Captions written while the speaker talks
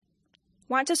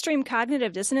Want to stream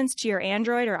Cognitive Dissonance to your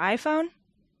Android or iPhone?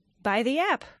 Buy the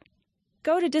app.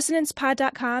 Go to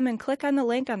dissonancepod.com and click on the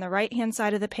link on the right-hand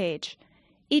side of the page.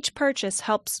 Each purchase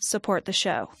helps support the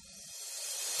show.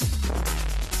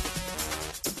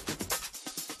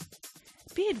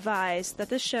 Be advised that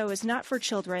this show is not for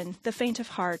children, the faint of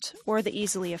heart, or the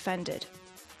easily offended.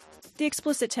 The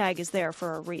explicit tag is there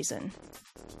for a reason.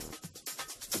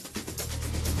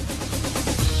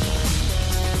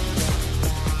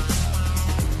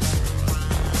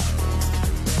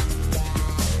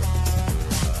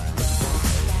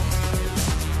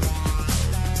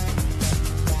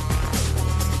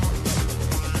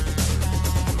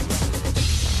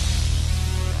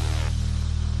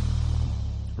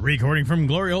 Recording from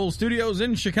Glory Hole Studios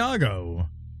in Chicago,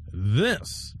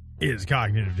 this is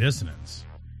Cognitive Dissonance.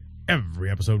 Every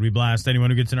episode we blast anyone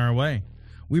who gets in our way.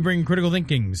 We bring critical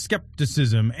thinking,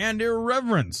 skepticism, and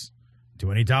irreverence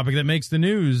to any topic that makes the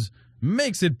news,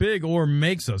 makes it big, or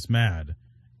makes us mad.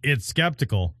 It's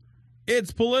skeptical,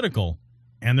 it's political,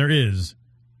 and there is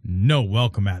no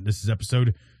welcome mat. This is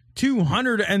episode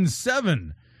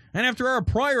 207. And after our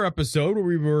prior episode where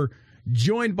we were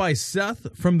joined by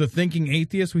Seth from The Thinking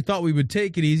Atheist, we thought we would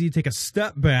take it easy, take a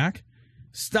step back,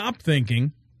 stop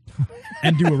thinking,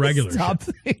 and do a regular Stop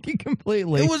thinking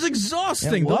completely. It was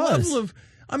exhausting. It was. The level of,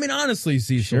 I mean, honestly,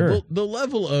 Cecil, Sure. the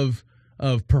level of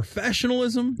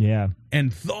professionalism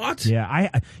and thought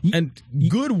and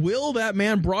goodwill that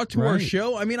man brought to our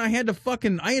show. I mean, I had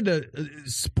to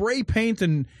spray paint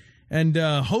and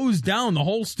hose down the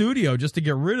whole studio just to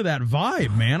get rid of that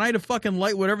vibe, man. I had to fucking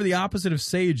light whatever the opposite of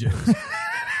sage is.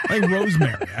 Like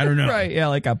rosemary. I don't know. Right, yeah,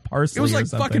 like a parsley. It was like or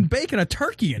something. fucking baking a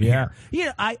turkey in here.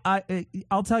 Yeah,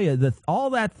 I'll tell you,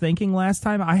 all that thinking last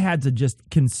time, I had to just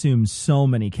consume so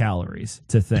many calories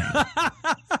to think.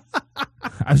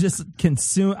 I was just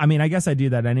I mean, I guess I do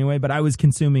that anyway, but I was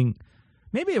consuming,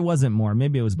 maybe it wasn't more,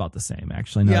 maybe it was about the same,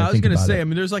 actually. I was going to say, I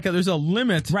mean, there's a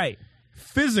limit. Right.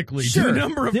 Physically, to the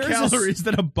number of calories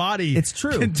that a body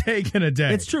can take in a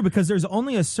day. It's true, because there's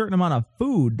only a certain amount of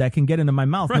food that can get into my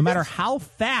mouth, no matter how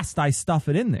fast I stuff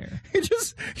it in there. You're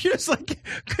just like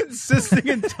consisting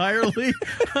entirely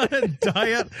on a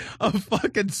diet of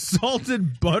fucking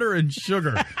salted butter and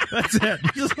sugar. That's it.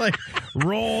 You just like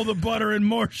roll the butter and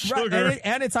more sugar. Right,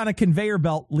 and it's on a conveyor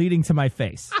belt leading to my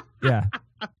face. Yeah.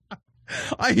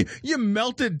 You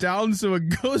melt it down so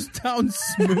it goes down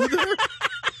smoother.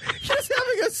 Just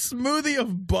having a smoothie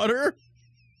of butter.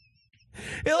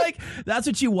 That's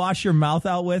what you wash your mouth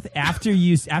out with after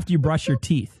you brush your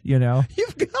teeth, you know?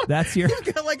 You've got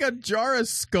like a jar of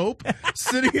Scope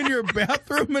sitting in your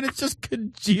bathroom, and it's just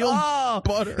congealed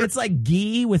butter. It's like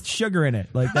ghee with sugar in it.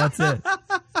 Like, that's it.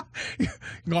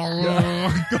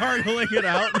 Gargling it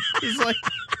out. It's like,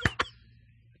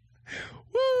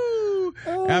 woo!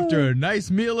 After a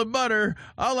nice meal of butter,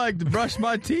 I like to brush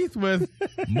my teeth with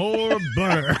more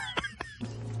butter.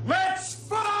 Let's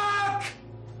fuck!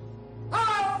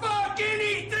 I'll fuck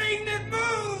anything that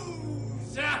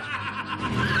moves!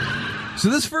 So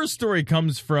this first story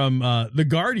comes from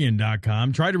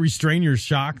TheGuardian.com. Try to restrain your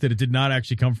shock that it did not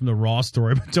actually come from the Raw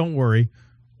story, but don't worry.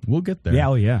 We'll get there. Yeah,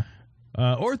 oh yeah.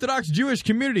 Orthodox Jewish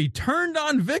community turned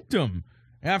on victim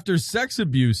after sex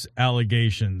abuse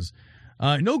allegations.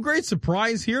 No great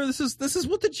surprise here. This is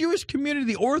what the Jewish community,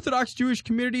 the Orthodox Jewish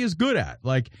community, is good at.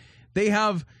 Like, they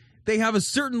have a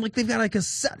certain, like, they've got like a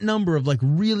set number of like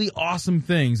really awesome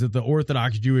things that the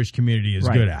Orthodox Jewish community is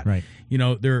good at. Right. You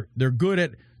know, they're good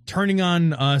at turning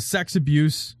on sex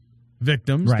abuse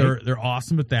victims. Right. They're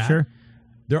awesome at that. Sure.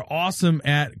 They're awesome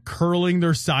at curling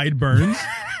their sideburns.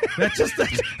 that's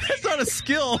not a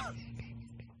skill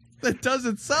that does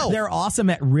itself. They're awesome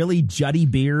at really jutty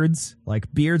beards,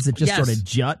 like beards that just sort of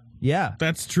jut. Yeah.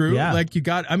 That's true. Yeah. Like,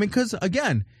 because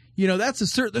again, you know, there's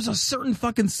a certain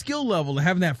fucking skill level to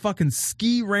having that fucking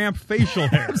ski ramp facial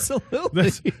hair.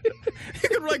 Absolutely. You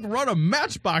could like run a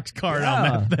Matchbox card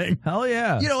on that thing. Hell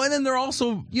yeah. You know, and then they're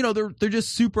also, you know, they're just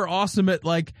super awesome at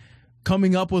like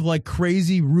coming up with like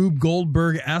crazy Rube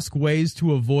Goldberg-esque ways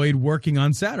to avoid working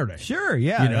on Saturday. Sure,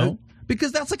 yeah. You know?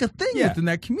 Because that's like a thing within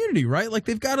that community, right? Like,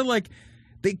 they've got to like,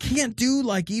 they can't do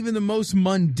like even the most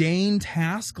mundane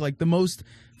task, like the most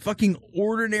fucking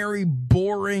ordinary,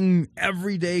 boring,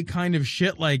 everyday kind of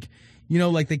shit. Like, you know,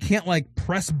 like they can't like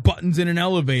press buttons in an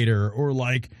elevator or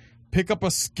like pick up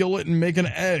a skillet and make an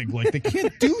egg. Like, they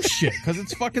can't do shit because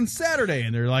it's fucking Saturday,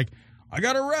 and they're like, I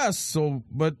gotta rest,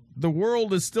 but the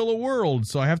world is still a world,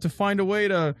 so I have to find a way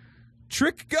to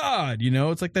trick God, you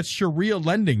know? It's like that Sharia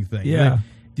lending thing. Yeah. Like,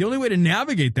 the only way to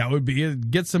navigate that would be to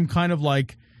get some kind of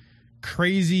like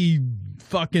crazy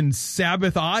fucking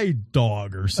Sabbath eye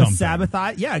dog or something. A Sabbath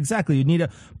eye? Yeah, exactly. You need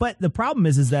but the problem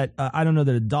is that I don't know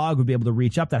that a dog would be able to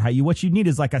reach up that high. What you need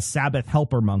is like a Sabbath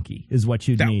helper monkey is what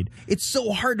you'd need. It's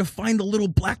so hard to find a little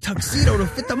black tuxedo to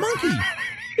fit the monkey.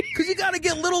 Because you got to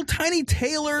get little tiny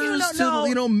tailors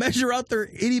to measure out their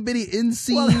itty bitty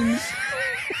inseams. Well,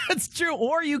 that's true.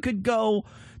 Or you could go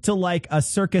to like a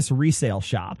circus resale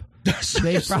shop.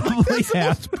 They probably the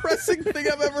most pressing thing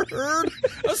I've ever heard.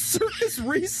 A circus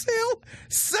resale?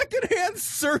 Secondhand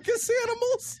circus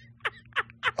animals?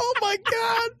 Oh my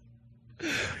god.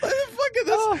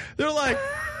 They're like,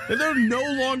 they're no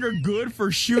longer good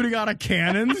for shooting out of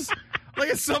cannons. Like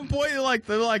at some point,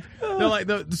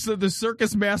 the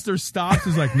circus master stops.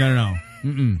 Is like, no.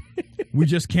 We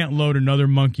just can't load another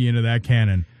monkey into that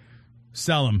cannon.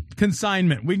 Sell them.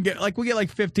 Consignment. We get like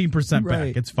 15%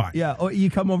 back. It's fine. Yeah. Or you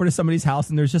come over to somebody's house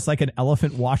and there's just like an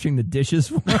elephant washing the dishes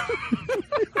for them.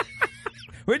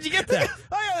 Where'd you get that?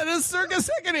 I got it at a circus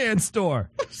secondhand store.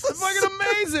 It's fucking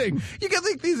amazing. You get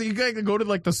like these. You gotta go to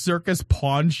like the circus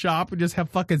pawn shop and just have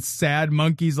fucking sad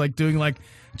monkeys like doing like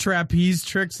trapeze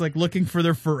tricks, like looking for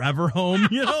their forever home.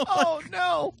 You know? Oh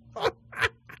no.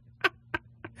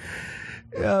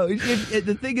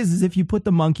 The thing is if you put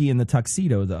the monkey in the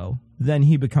tuxedo, though, then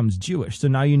he becomes Jewish. So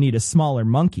now you need a smaller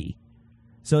monkey.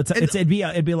 So it'd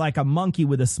be like a monkey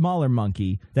with a smaller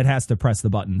monkey that has to press the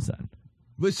buttons then.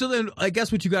 But so then I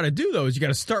guess what you got to do though is you got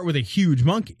to start with a huge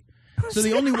monkey. So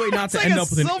the only way not to end up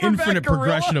with an infinite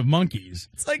progression of monkeys.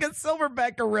 It's like a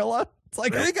silverback gorilla. It's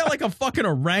like they got like a fucking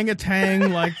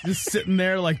orangutan, like just sitting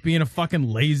there, like being a fucking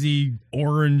lazy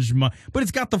orange. But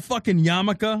it's got the fucking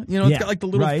yarmulke, it's got like the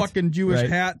little fucking Jewish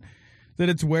hat that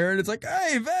it's wearing. It's like,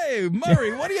 hey,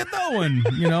 Murray, what are you doing?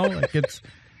 Like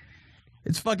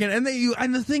it's fucking. And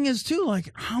the thing is too,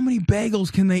 like, how many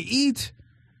bagels can they eat?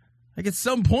 Like at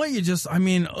some point, you just,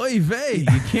 oy vey,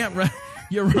 you can't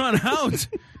you run out.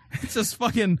 It's just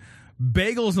fucking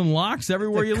bagels and lox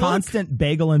everywhere you look. Constant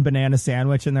bagel and banana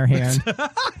sandwich in their hand.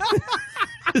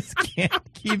 Just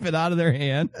can't keep it out of their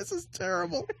hand. This is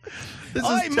terrible.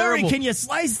 Murray, can you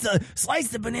slice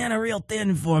the banana real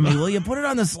thin for me? Will you put it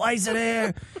on the slicer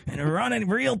there and run it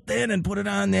real thin and put it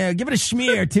on there? Give it a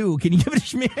schmear too. Can you give it a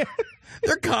schmear?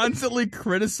 They're constantly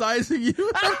criticizing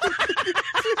you.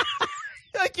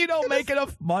 Like you don't make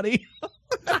enough money.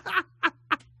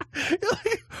 You're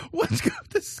like,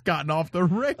 this has gotten off the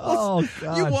rails. Oh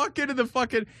god! You walk into the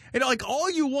fucking like all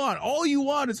you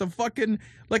want is a fucking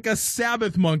like a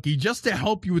Sabbath monkey just to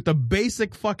help you with the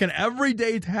basic fucking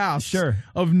everyday tasks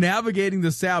of navigating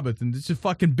the Sabbath, and it's just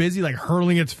fucking busy like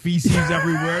hurling its feces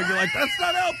everywhere. You're like, that's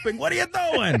not helping. What are you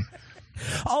doing?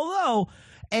 Although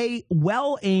a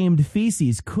well-aimed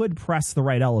feces could press the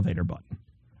right elevator button.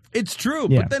 It's true,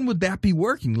 but then would that be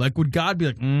working? Like, would God be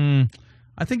like,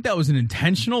 I think that was an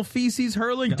intentional feces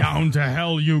hurling. No. Down to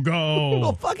hell you go.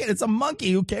 Well, fuck it. It's a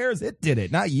monkey. Who cares? It did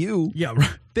it, not you. Yeah,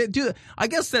 right. They do. I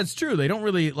guess that's true. They don't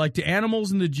really like the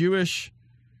animals in the Jewish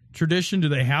tradition. Do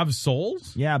they have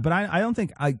souls? Yeah, but I don't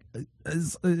think I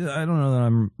don't know that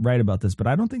I'm right about this, but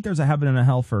I don't think there's a heaven and a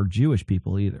hell for Jewish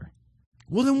people either.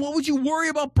 Well, then what would you worry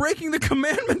about breaking the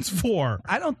commandments for?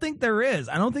 I don't think there is.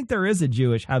 I don't think there is a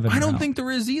Jewish heaven. I don't think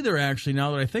there is either, actually,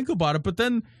 now that I think about it. But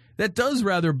then that does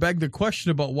rather beg the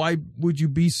question about why would you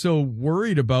be so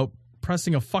worried about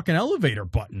pressing a fucking elevator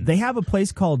button? They have a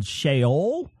place called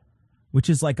Sheol, which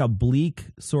is like a bleak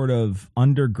sort of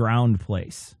underground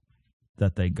place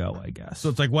that they go, I guess. So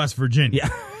it's like West Virginia. Yeah.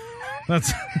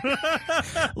 That's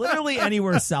literally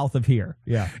anywhere south of here.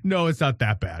 Yeah. No, it's not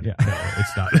that bad. Yeah. No,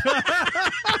 it's not.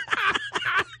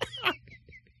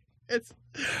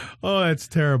 That's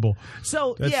terrible.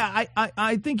 So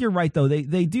I think you're right though.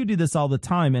 They do this all the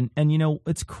time, and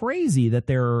it's crazy that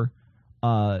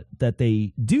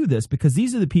they do this because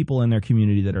these are the people in their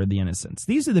community that are the innocents.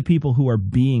 These are the people who are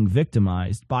being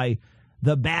victimized by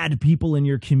the bad people in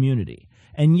your community,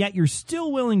 and yet you're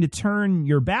still willing to turn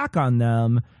your back on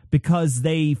them because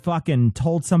they fucking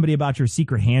told somebody about your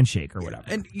secret handshake or whatever.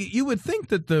 And you would think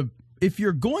that if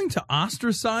you're going to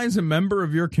ostracize a member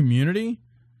of your community,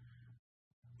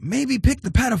 maybe pick the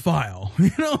pedophile.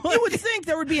 You would think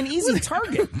there would be an easy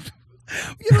target.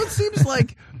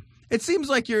 It seems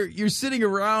like you're sitting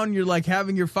around, you're like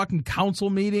having your fucking council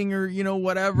meeting or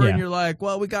whatever, and you're like,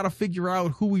 well, we got to figure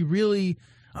out who we really.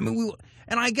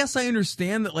 And I guess I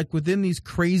understand that, like, within these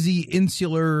crazy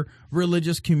insular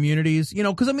religious communities,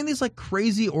 because these like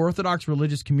crazy Orthodox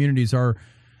religious communities are.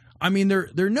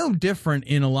 They're no different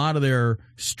in a lot of their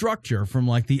structure from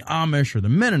like the Amish or the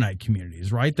Mennonite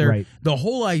communities, right? The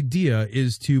whole idea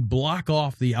is to block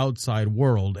off the outside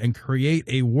world and create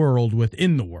a world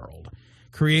within the world.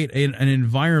 create an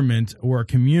environment or a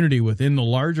community within the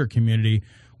larger community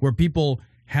where people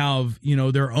have,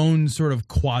 their own sort of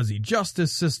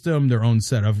quasi-justice system, their own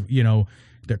set of,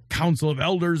 their council of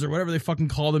elders or whatever they fucking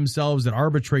call themselves that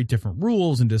arbitrate different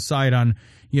rules and decide on,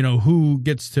 who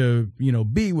gets to,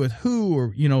 be with who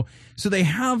or, so they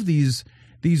have these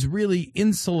really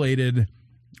insulated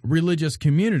religious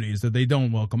communities that they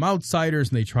don't welcome outsiders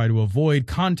and they try to avoid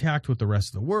contact with the rest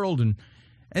of the world.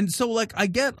 And so like, I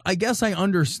guess I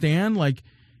understand like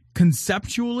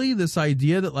conceptually this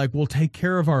idea that like we'll take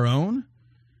care of our own.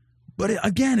 But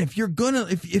again, if you're gonna,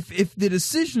 if the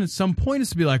decision at some point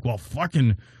is to be like, well,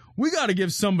 fucking, we got to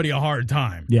give somebody a hard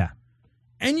time. Yeah.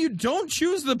 And you don't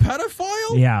choose the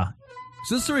pedophile? Yeah.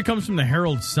 So this story comes from the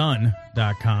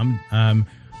HeraldSun.com.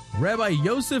 Rabbi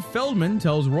Yosef Feldman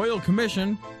tells Royal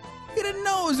Commission he didn't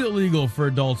know it was illegal for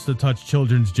adults to touch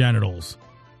children's genitals.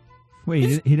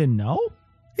 Wait, he didn't know?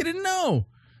 He didn't know.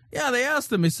 Yeah, they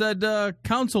asked him. He said,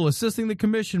 counsel assisting the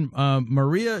commission,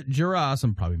 Maria Juras,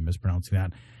 I'm probably mispronouncing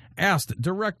that, asked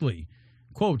directly,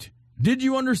 quote, did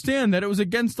you understand that it was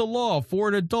against the law for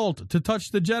an adult to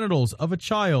touch the genitals of a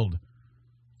child?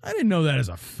 I didn't know that as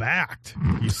a fact,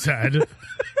 he said.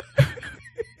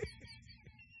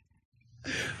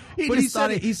 He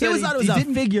thought it was a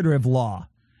figurative law.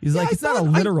 He's like, it's not a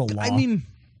literal law. I mean,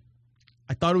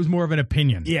 I thought it was more of an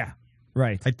opinion. Yeah,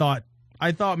 right.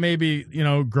 I thought maybe,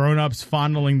 grown-ups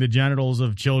fondling the genitals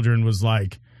of children was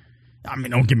like, I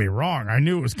mean, don't get me wrong. I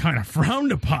knew it was kind of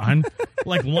frowned upon,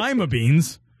 like lima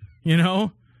beans,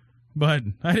 but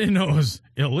I didn't know it was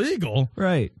illegal.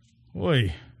 Right.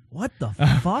 Boy. What the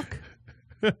fuck?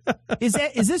 Is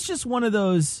this just one of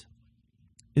those?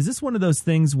 Is this one of those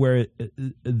things where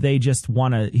he just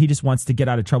wants to get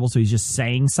out of trouble, so he's just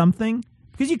saying something?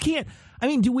 Because you can't. I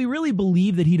mean, do we really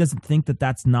believe that he doesn't think that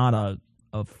that's not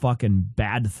a fucking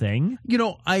bad thing?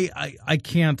 I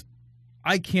can't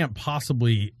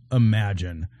possibly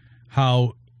imagine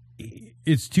how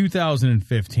it's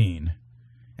 2015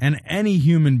 and any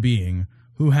human being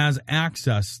who has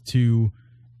access to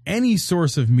any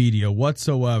source of media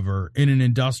whatsoever in an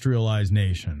industrialized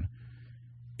nation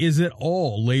is at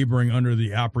all laboring under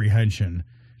the apprehension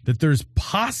that there's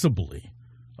possibly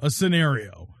a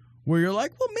scenario where you're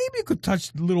like, well, maybe you could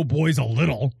touch little boys a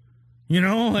little,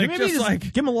 like maybe just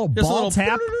like give him a little ball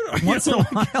tap once in a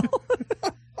while.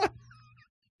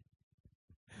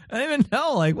 I don't even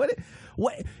know, like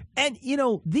what, and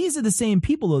these are the same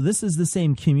people though. This is the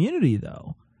same community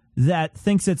though that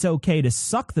thinks it's okay to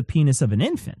suck the penis of an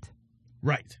infant.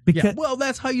 Right. Because well,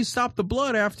 that's how you stop the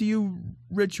blood after you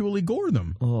ritually gore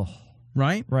them. Oh,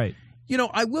 right. Right.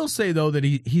 I will say though that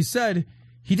he said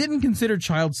he didn't consider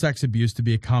child sex abuse to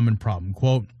be a common problem.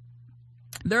 Quote,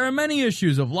 there are many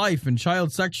issues of life and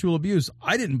child sexual abuse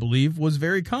I didn't believe was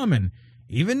very common.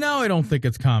 Even now, I don't think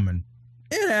it's common.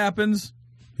 It happens,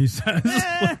 he says.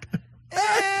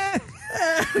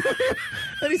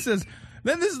 And he says,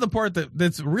 then this is the part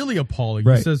that's really appalling.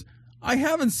 Right. He says, I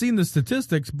haven't seen the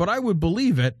statistics, but I would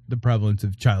believe it, the prevalence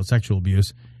of child sexual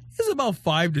abuse, is about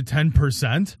 5 to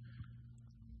 10%.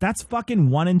 That's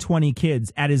fucking 1 in 20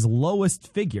 kids at his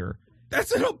lowest figure.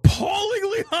 That's an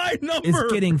appallingly high number.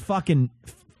 Is getting fucking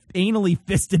anally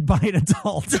fisted by an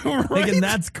adult. Right? Thinking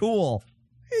that's cool.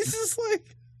 He's just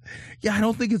like, yeah, I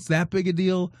don't think it's that big a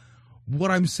deal.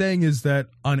 What I'm saying is that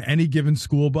on any given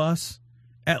school bus,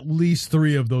 at least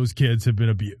 3 of those kids have been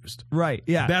abused. Right.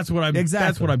 Yeah. That's what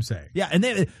I'm saying. Yeah, and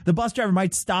the bus driver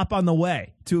might stop on the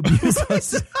way to abuse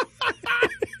us.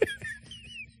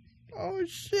 Oh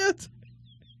shit.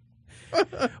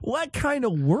 What kind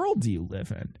of world do you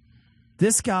live in?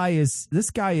 This guy is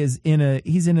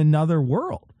he's in another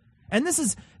world. And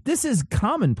this is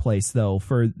commonplace though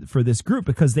for this group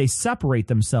because they separate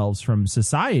themselves from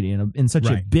society in such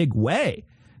a big way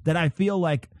that I feel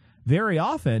like very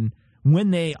often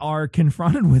when they are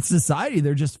confronted with society,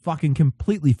 they're just fucking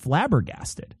completely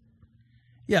flabbergasted.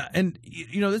 Yeah, and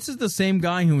this is the same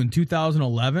guy who in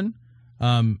 2011,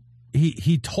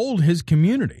 he told his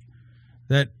community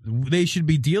that they should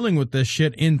be dealing with this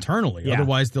shit internally, yeah.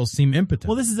 Otherwise they'll seem impotent.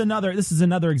 Well, this is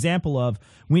another example of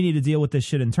we need to deal with this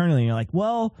shit internally. And you're like,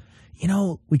 well,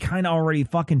 we kind of already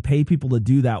fucking pay people to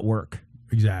do that work.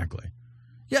 Exactly.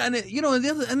 Yeah, and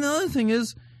the other thing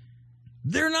is,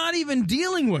 they're not even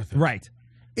dealing with it. Right.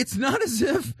 It's not as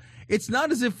if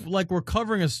like we're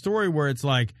covering a story where it's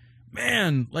like,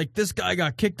 man, like this guy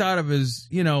got kicked out of his,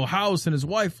 house and his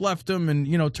wife left him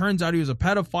and, turns out he was a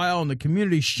pedophile and the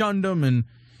community shunned him. And,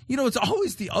 it's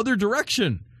always the other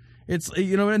direction. It's,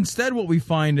 instead what we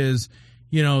find is,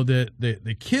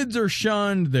 the kids are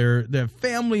shunned, their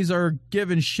families are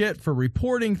given shit for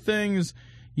reporting things.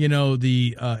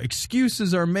 the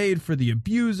excuses are made for the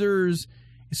abusers.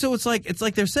 So it's like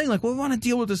they're saying, like, well, we want to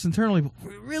deal with this internally, but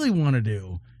what we really want to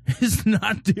do is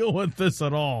not deal with this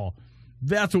at all.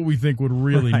 That's what we think would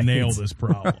really nail this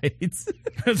problem.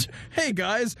 Right. Hey,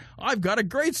 guys, I've got a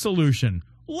great solution.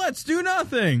 Let's do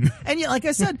nothing. And yet, like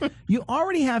I said, you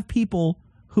already have people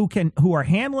who are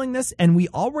handling this, and we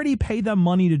already pay them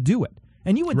money to do it.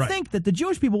 And you would think that the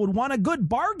Jewish people would want a good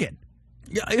bargain.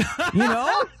 Yeah.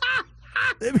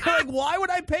 They'd be like, why would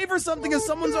I pay for something if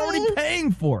someone's already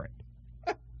paying for it?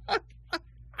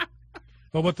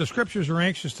 But what the scriptures are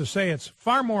anxious to say, it's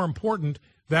far more important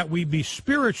that we be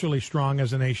spiritually strong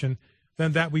as a nation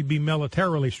than that we be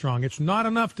militarily strong. It's not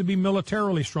enough to be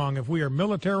militarily strong. If we are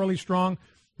militarily strong,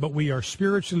 but we are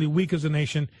spiritually weak as a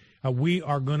nation, we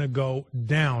are going to go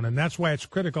down. And that's why it's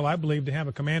critical, I believe, to have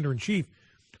a commander-in-chief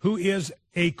who is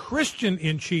a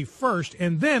Christian-in-chief first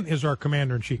and then is our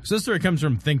commander-in-chief. So this story comes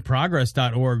from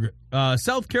thinkprogress.org.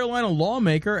 South Carolina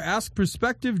lawmaker asks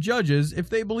prospective judges if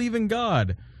they believe in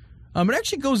God. It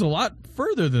actually goes a lot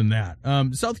further than that.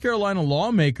 South Carolina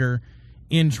lawmaker,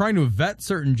 in trying to vet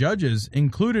certain judges,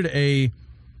 included a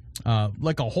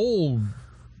whole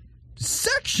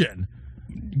section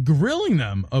grilling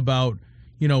them about,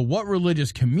 what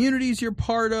religious communities you're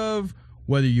part of,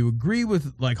 whether you agree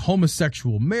with like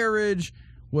homosexual marriage,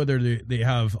 whether they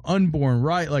have unborn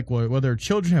whether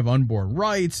children have unborn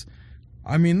rights.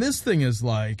 I mean, this thing is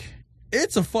like,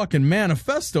 it's a fucking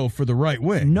manifesto for the right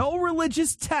wing. No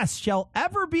religious test shall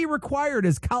ever be required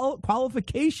as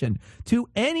qualification to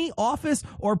any office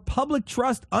or public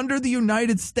trust under the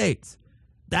United States.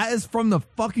 That is from the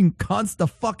fucking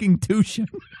Constitution.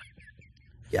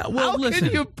 Yeah, well, how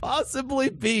can you possibly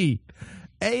be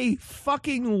a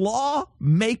fucking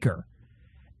lawmaker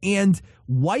and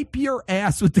wipe your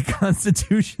ass with the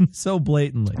Constitution so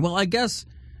blatantly? Well, I guess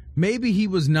maybe he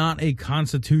was not a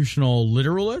constitutional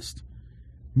literalist.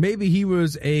 Maybe he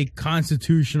was a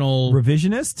constitutional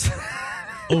revisionist,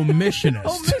 omissionist.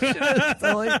 Omissionist.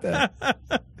 I like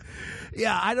that.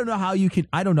 Yeah, I don't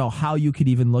know how you could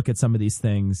even look at some of these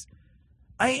things.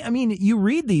 I mean, you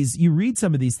read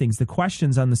some of these things, the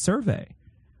questions on the survey.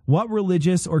 What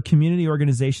religious or community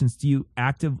organizations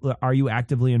are you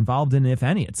actively involved in, if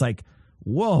any? It's like,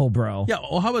 whoa, bro. Yeah,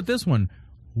 well, how about this one?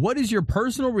 What is your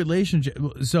personal relationship?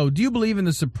 So, do you believe in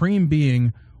the supreme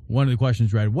being? One of the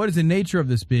questions read, what is the nature of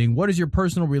this being? What is your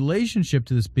personal relationship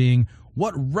to this being?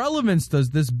 What relevance does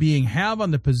this being have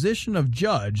on the position of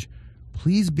judge?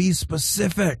 Please be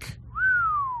specific.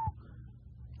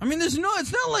 I mean, it's not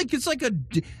like it's like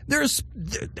there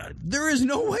is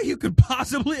no way you could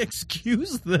possibly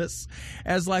excuse this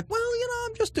as like, well,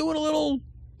 I'm just doing a little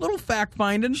fact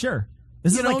finding. Sure.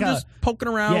 This is like just poking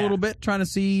around a little bit, trying to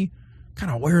see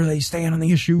kind of where they stand on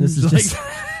the issues. This is like, just...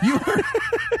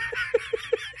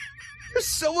 You're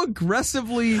so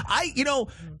aggressively.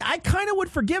 I kind of would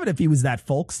forgive it if he was that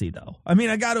folksy, though. I mean,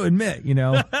 I got to admit,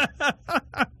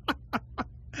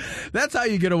 That's how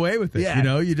you get away with it.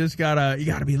 Yeah. You just gotta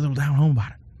be a little down home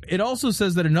about it. It also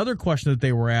says that another question that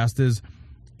they were asked is,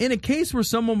 in a case where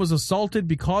someone was assaulted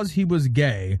because he was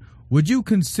gay, would you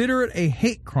consider it a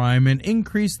hate crime and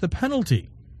increase the penalty?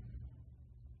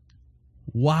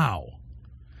 Wow.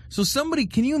 So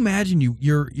can you imagine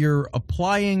you're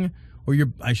applying, or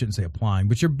I shouldn't say applying,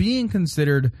 but you're being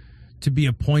considered to be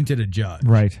appointed a judge.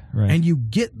 Right. And you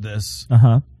get this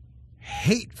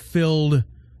hate-filled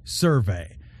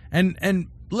survey. And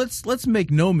let's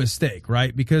make no mistake,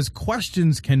 right? Because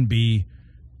questions can be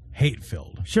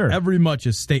hate-filled. Sure. Every much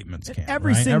as statements can.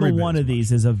 Every right? single one of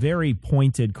these is a very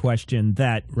pointed question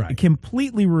that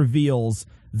completely reveals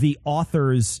the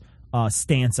author's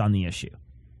stance on the issue.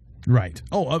 Right.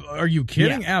 Oh, are you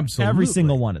kidding? Yeah, Absolutely. every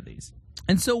single one of these.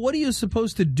 And so what are you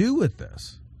supposed to do with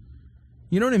this?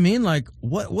 You know what I mean? Like,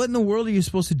 what in the world are you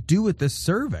supposed to do with this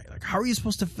survey? Like, how are you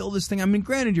supposed to fill this thing? I mean,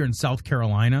 granted, you're in South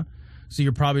Carolina, so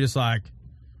you're probably just like,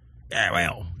 yeah,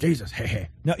 well, Jesus, hey.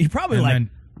 No, you're probably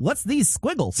what's these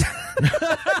squiggles?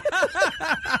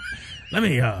 Let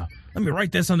me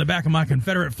write this on the back of my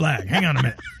Confederate flag. Hang on a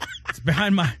minute. It's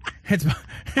behind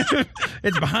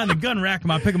it's behind the gun rack of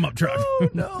my pick-em-up truck. Oh,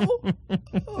 no.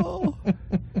 Oh.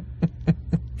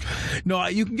 No,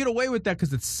 you can get away with that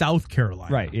because it's South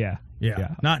Carolina. Right, yeah.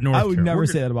 Yeah. Not North Carolina. I would never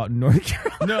say that about North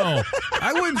Carolina. No,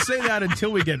 I wouldn't say that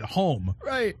until we get home.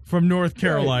 Right. From North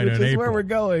Carolina which in is April. where we're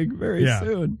going very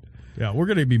soon. Yeah, we're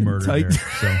going to be murdered there.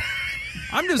 So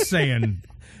I'm just saying.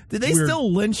 Did they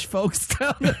still lynch folks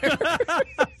down there?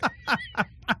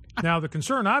 Now, the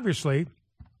concern, obviously,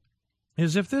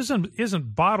 is if this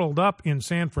isn't bottled up in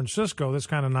San Francisco, this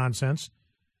kind of nonsense,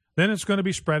 then it's going to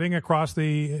be spreading across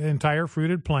the entire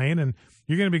fruited plain, and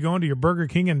you're going to be going to your Burger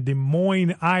King in Des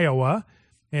Moines, Iowa,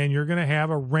 and you're going to have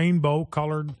a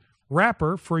rainbow-colored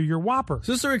wrapper for your Whopper.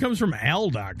 So this story comes from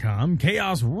Al.com.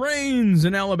 Chaos reigns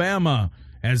in Alabama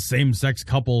as same-sex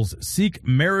couples seek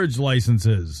marriage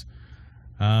licenses.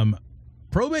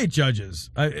 Probate judges.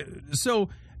 So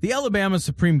the Alabama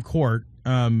Supreme Court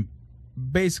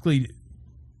basically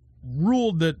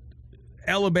ruled that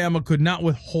Alabama could not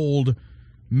withhold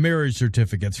marriage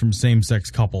certificates from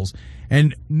same-sex couples.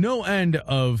 And no end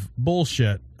of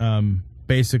bullshit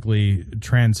basically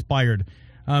transpired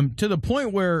to the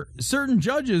point where certain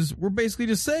judges were basically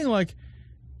just saying, like,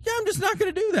 yeah, I'm just not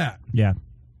going to do that. Yeah.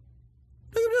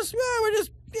 We're just,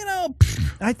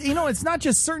 It's not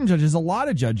just certain judges. A lot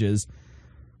of judges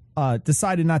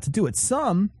decided not to do it.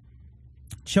 Some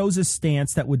chose a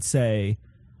stance that would say,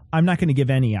 I'm not going to give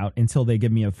any out until they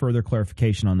give me a further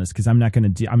clarification on this, because I'm not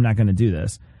going to do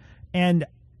this. And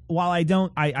while I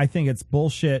think it's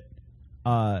bullshit.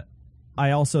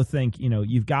 I also think,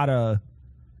 you've got to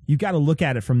look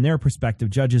at it from their perspective.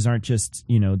 Judges aren't just,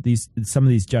 some of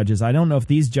these judges. I don't know if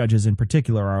these judges in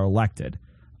particular are elected.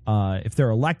 If they're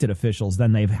elected officials,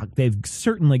 then they've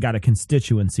certainly got a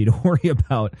constituency to worry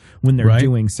about when they're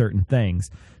doing certain things.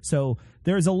 So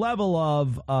there's a level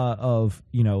of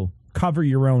cover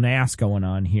your own ass going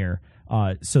on here,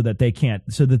 so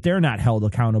that they're not held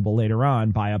accountable later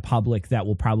on by a public that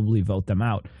will probably vote them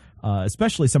out.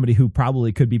 Especially somebody who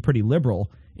probably could be pretty liberal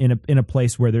in a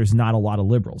place where there's not a lot of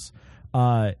liberals.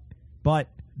 But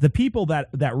the people that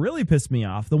really piss me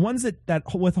off, the ones that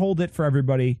withhold it for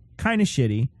everybody, kind of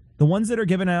shitty. The ones that are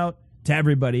given out to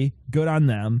everybody, good on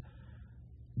them.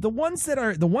 The ones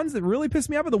that really piss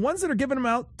me off are the ones that are giving them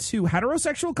out to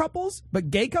heterosexual couples, but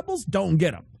gay couples don't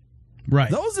get them. Right.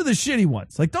 Those are the shitty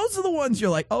ones. Like, those are the ones you're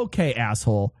like, okay,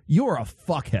 asshole, you're a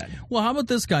fuckhead. Well, how about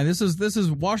this guy? This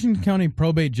is Washington County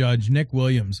probate judge Nick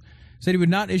Williams said he would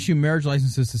not issue marriage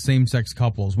licenses to same-sex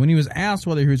couples. When he was asked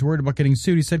whether he was worried about getting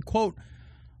sued, he said, quote,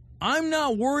 I'm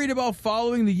not worried about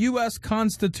following the U.S.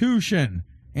 Constitution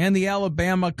and the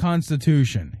Alabama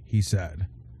Constitution, he said.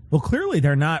 Well, clearly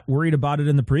they're not worried about it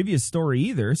in the previous story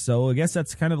either, so I guess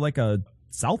that's kind of like a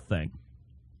South thing.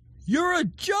 You're a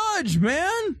judge,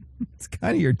 man. It's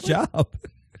kind of your job.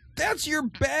 That's your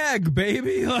bag,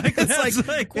 baby. Like,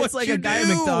 it's like a guy at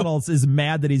McDonald's is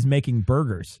mad that he's making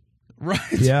burgers. Right.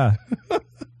 Yeah.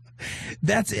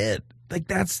 That's it. Like,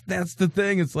 that's the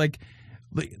thing. It's like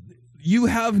you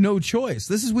have no choice.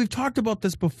 We've talked about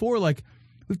this before. Like,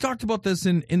 we've talked about this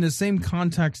in the same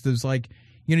context as, like,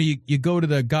 you go to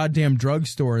the goddamn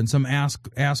drugstore and some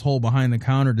asshole behind the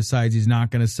counter decides he's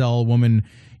not going to sell a woman,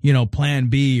 Plan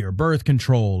B or birth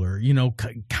control or,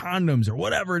 condoms or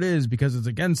whatever it is because it's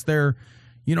against their,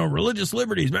 religious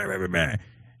liberties. Blah, blah, blah, blah.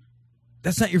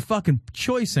 That's not your fucking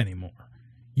choice anymore.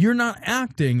 You're not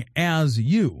acting as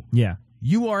you. Yeah.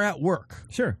 You are at work.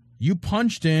 Sure. You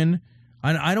punched in.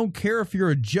 And I don't care if you're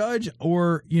a judge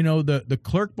or, the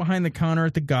clerk behind the counter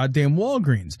at the goddamn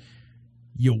Walgreens.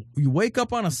 You wake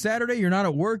up on a Saturday, you're not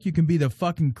at work, you can be the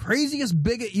fucking craziest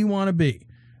bigot you want to be.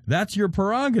 That's your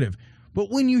prerogative. But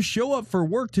when you show up for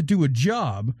work to do a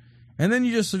job, and then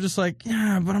you are just like,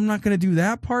 yeah, but I'm not going to do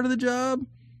that part of the job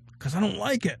because I don't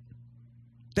like it.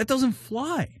 That doesn't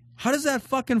fly. How does that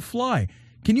fucking fly?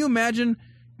 Can you imagine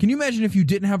if you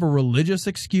didn't have a religious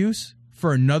excuse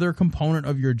for another component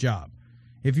of your job?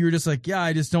 If you were just like, yeah,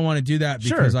 I just don't want to do that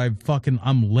because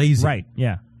I'm lazy. Right,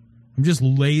 yeah. I'm just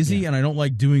lazy and I don't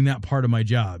like doing that part of my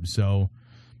job, so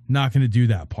not going to do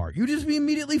that part. You'd just be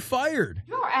immediately fired.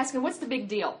 People are asking, what's the big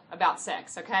deal about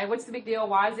sex, okay? What's the big deal?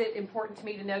 Why is it important to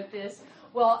me to note this?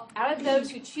 Well, out of those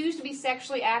who choose to be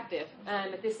sexually active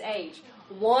at this age,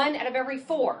 1 out of every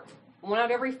 4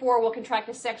 will contract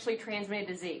a sexually transmitted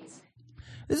disease.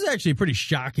 This is actually a pretty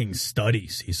shocking study,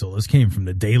 Cecil. This came from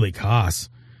the Daily Kos.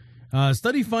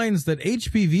 Study finds that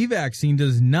HPV vaccine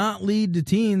does not lead to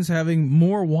teens having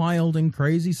more wild and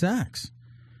crazy sex.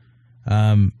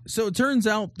 So it turns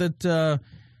out that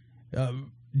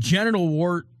genital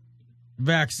wart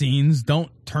vaccines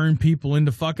don't turn people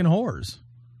into fucking whores.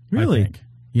 Really? I think.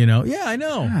 Yeah, I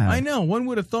know. God. I know. One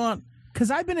would have thought. Because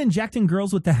I've been injecting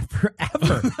girls with that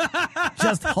forever.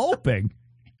 Just hoping.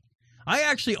 I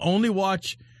actually only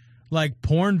watch like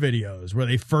porn videos where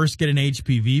they first get an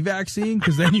HPV vaccine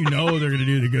because then they're going to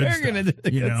do the good stuff. They're going to do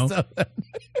the good stuff.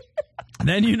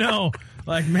 Then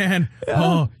like, man,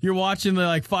 you're watching the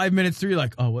like 5 minutes through, you're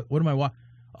like, oh, what am I watching?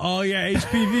 Oh, yeah,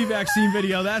 HPV vaccine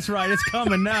video. That's right. It's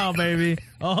coming now, baby.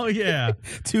 Oh, yeah.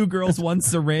 2 girls, 1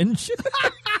 syringe.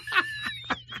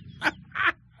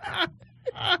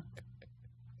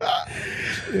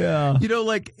 Yeah. You know,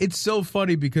 like, it's so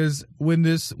funny because when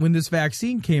this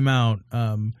vaccine came out,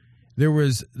 there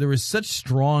was such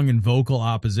strong and vocal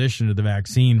opposition to the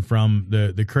vaccine from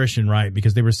the Christian right,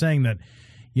 because they were saying that,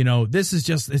 you know, it's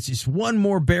just one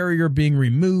more barrier being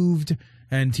removed,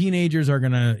 and teenagers are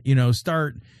gonna, you know,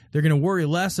 they're gonna worry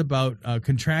less about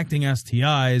contracting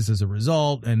STIs as a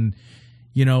result, and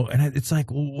you know, and it's like,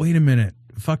 well, wait a minute,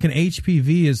 fucking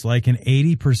HPV is like an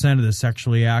 80% of the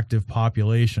sexually active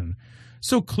population.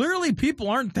 So clearly people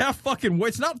aren't that fucking,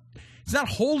 it's not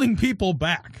holding people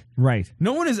back. Right.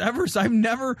 No one has ever,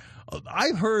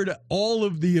 I've heard all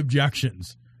of the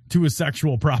objections to a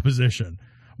sexual proposition,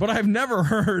 but I've never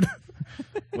heard,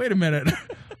 wait a minute,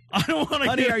 I don't want to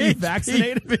Honey, get are you HPV.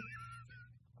 vaccinated?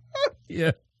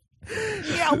 Yeah.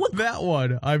 Yeah. That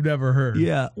one I've never heard.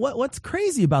 Yeah. What's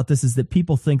crazy about this is that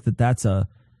people think that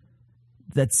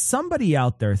that somebody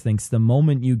out there thinks the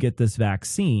moment you get this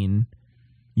vaccine,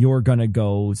 you're going to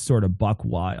go sort of buck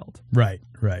wild. Right.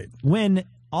 When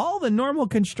all the normal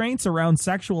constraints around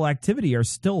sexual activity are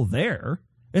still there.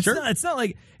 It's not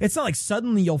like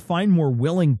suddenly you'll find more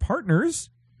willing partners.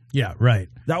 Yeah, right.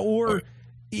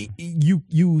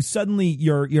 You suddenly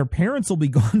your parents will be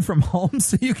gone from home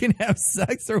so you can have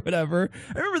sex or whatever.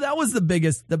 I remember that was the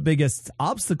biggest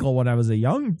obstacle when I was a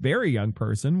very young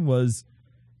person, was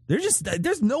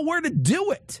there's nowhere to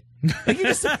do it. Like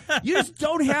you just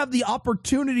don't have the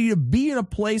opportunity to be in a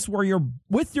place where you're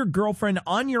with your girlfriend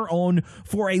on your own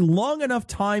for a long enough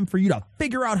time for you to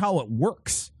figure out how it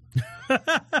works.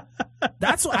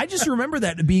 That's what I just remember,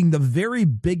 that being the very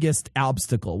biggest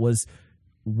obstacle was,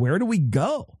 where do we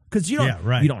go? Because you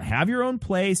don't have your own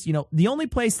place. You know, the only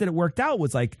place that it worked out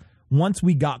was like once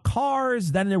we got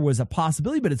cars, then there was a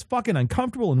possibility, but it's fucking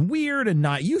uncomfortable and weird and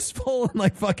not useful. And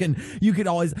like fucking, you could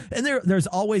always, and there's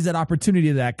always that opportunity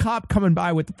of that cop coming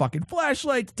by with the fucking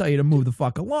flashlight to tell you to move the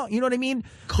fuck along. You know what I mean?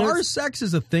 Car sex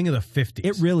is a thing of the 50s.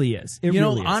 It really is.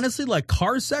 Honestly, like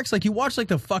car sex, like you watch like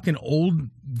the fucking old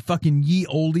fucking ye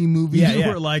oldie movies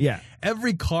where like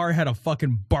every car had a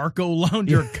fucking Barco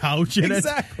lounger couch in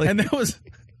exactly. it. And that was,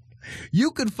 you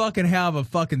could fucking have a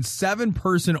fucking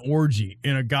 7-person orgy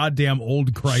in a goddamn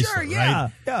old Chrysler, sure, yeah,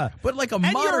 right? Yeah. But like a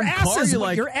modern car, you're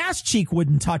like, your ass cheek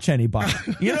wouldn't touch anybody.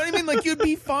 You know what I mean? Like you'd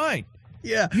be fine.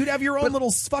 Yeah. You'd have your own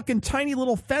little fucking tiny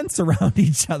little fence around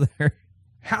each other.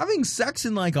 Having sex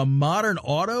in like a modern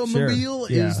automobile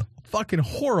is fucking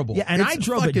horrible. Yeah, and I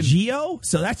drove a Geo,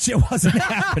 so that shit wasn't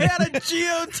happening. I had a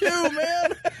Geo too,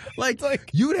 man. Like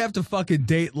you would have to fucking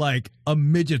date like a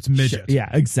midget's midget. Yeah,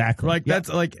 exactly. Like that's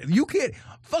like, you can't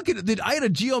fucking, I had a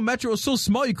Geo Metro, it was so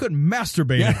small you couldn't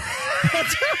masturbate in it.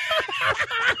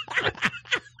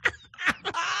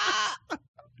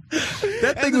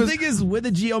 That thing the thing is, with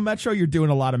a Geo Metro, you're doing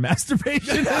a lot of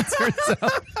masturbation. It turns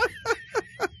out.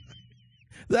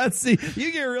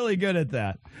 You get really good at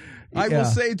that. I will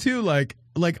say too, like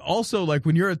also like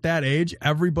when you're at that age,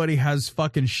 everybody has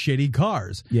fucking shitty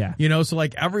cars. Yeah. You know, so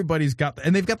like everybody's got,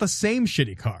 and they've got the same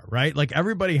shitty car, right? Like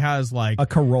everybody has like a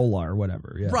Corolla or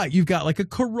whatever. Yeah. Right. You've got like a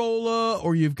Corolla,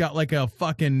 or you've got like a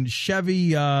fucking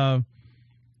Chevy. Everyone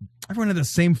had the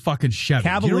same fucking Chevy.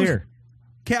 Cavalier.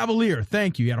 Cavalier.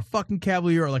 Thank you. You had a fucking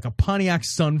Cavalier, or like a Pontiac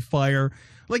Sunfire.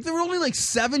 Like there were only like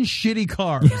 7 shitty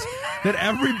cars that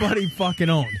everybody fucking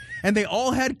owned. And they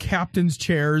all had captain's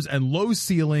chairs and low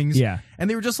ceilings. Yeah. And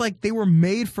they were just like, they were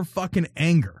made for fucking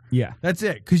anger. Yeah. That's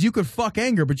it. Because you could fuck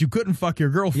anger, but you couldn't fuck your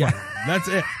girlfriend. Yeah. That's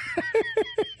it.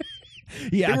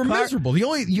 Yeah. They were miserable.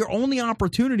 Your only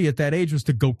opportunity at that age was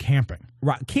to go camping.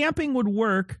 Right. Camping would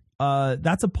work.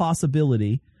 That's a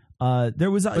possibility.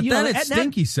 There was, but then it's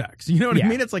stinky sex. You know what I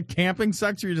mean? It's like camping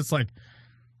sex, where you're just like,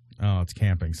 oh, it's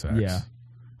camping sex. Yeah.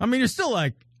 I mean, you're still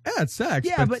like, yeah, it's sex.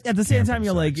 Yeah, but at the same time,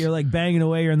 you're sex. like banging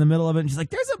away. You're in the middle of it, and she's like,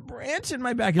 "There's a branch in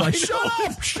my back." You're like, "Shut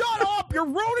up! You're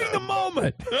ruining the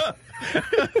moment."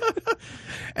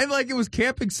 And like it was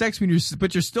camping sex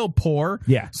but you're still poor.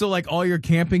 Yeah. So like all your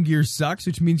camping gear sucks,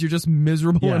 which means you're just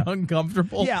miserable and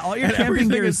uncomfortable. Yeah, all your and camping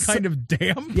gear is kind of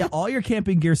damp. Yeah, all your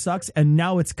camping gear sucks, and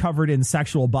now it's covered in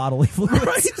sexual bodily fluids.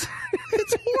 Right.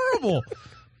 It's horrible.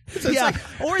 So yeah, like,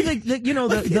 or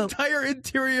the entire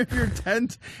interior of your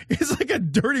tent is like a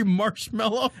dirty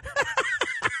marshmallow.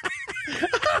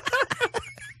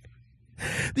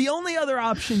 The only other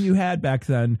option you had back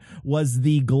then was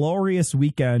the glorious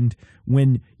weekend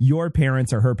when your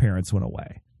parents or her parents went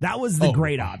away. That was the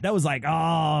great op. That was like,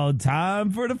 oh,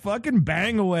 time for the fucking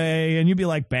bang away. And you'd be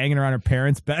like banging around her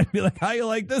parents' bed and be like, how you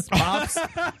like this, Pops?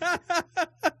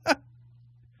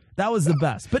 That was the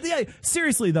best. But yeah,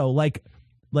 seriously though, like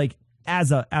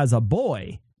as a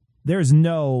boy, there's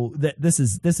no, that this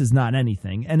is not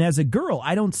anything. And as a girl,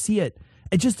 I don't see it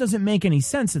it just doesn't make any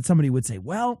sense that somebody would say,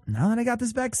 well, now that I got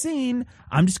this vaccine,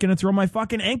 I'm just going to throw my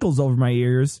fucking ankles over my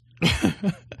ears.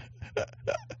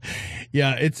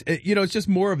 Yeah, it's just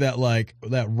more of that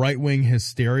that right-wing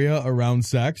hysteria around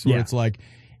sex where it's like,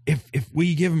 if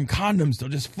we give them condoms, they'll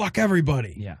just fuck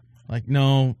everybody. Yeah. Like,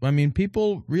 no, I mean,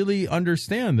 people really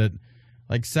understand that,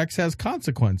 like, sex has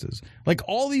consequences. Like,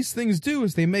 all these things do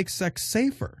is they make sex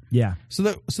safer. Yeah. So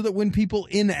that when people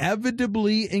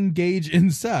inevitably engage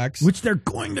in sex, Which they're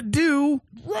going to do.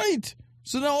 right.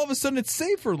 So now all of a sudden it's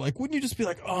safer. Like, wouldn't you just be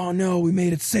like, oh no, we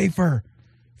made it safer.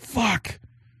 Fuck.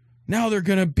 Now they're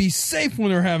going to be safe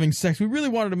when they're having sex. We really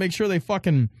wanted to make sure they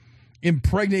fucking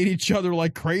impregnate each other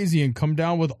like crazy and come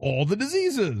down with all the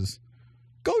diseases.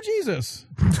 Go Jesus.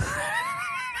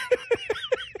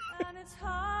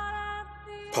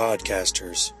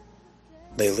 Podcasters.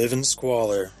 They live in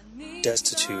squalor,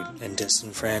 destitute and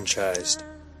disenfranchised,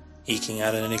 eking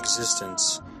out an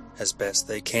existence as best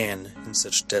they can in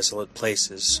such desolate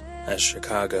places as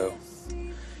Chicago.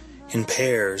 In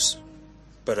pairs,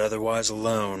 but otherwise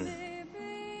alone,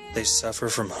 they suffer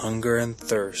from hunger and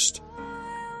thirst,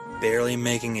 barely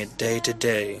making it day to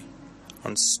day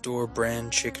on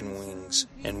store-brand chicken wings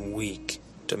and weak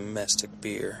domestic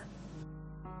beer.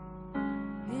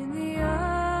 In the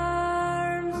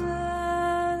arms of the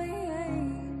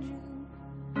angel,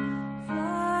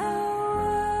 fly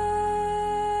away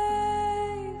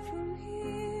from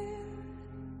here,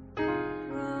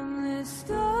 from this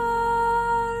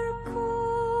dark,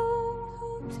 cold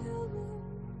hotel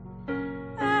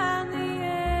room, and the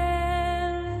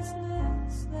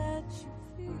endlessness that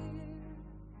you fear.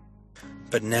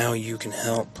 But now you can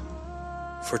help.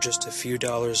 For just a few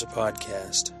dollars a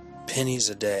podcast, pennies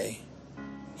a day,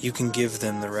 you can give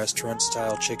them the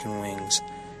restaurant-style chicken wings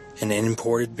and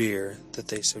imported beer that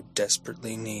they so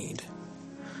desperately need.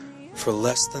 For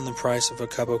less than the price of a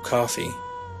cup of coffee,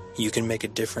 you can make a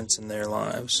difference in their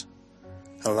lives,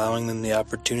 allowing them the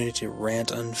opportunity to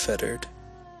rant unfettered,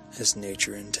 as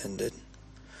nature intended.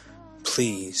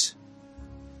 Please,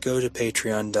 go to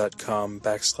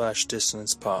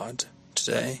patreon.com/dissonancepod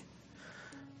today,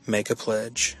 make a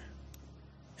pledge,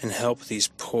 and help these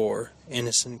poor,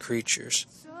 innocent creatures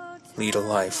lead a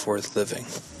life worth living.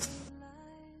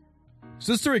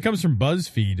 So this story comes from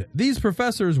BuzzFeed. These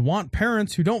professors want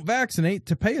parents who don't vaccinate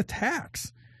to pay a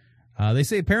tax. They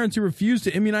say parents who refuse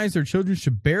to immunize their children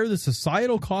should bear the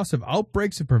societal cost of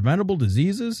outbreaks of preventable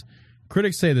diseases.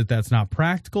 Critics say that that's not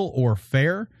practical or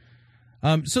fair.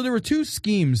 So there were two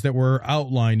schemes that were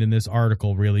outlined in this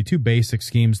article, really, two basic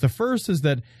schemes. The first is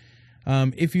that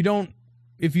if you don't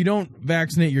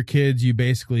vaccinate your kids, you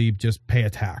basically just pay a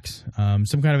tax,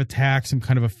 some kind of a tax, some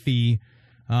kind of a fee.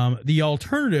 The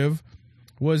alternative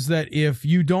was that if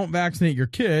you don't vaccinate your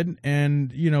kid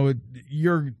and,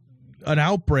 an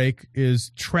outbreak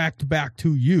is tracked back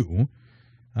to you,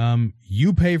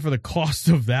 you pay for the cost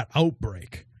of that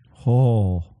outbreak.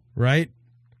 Oh. Right?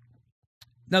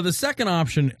 Now, the second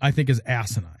option, I think, is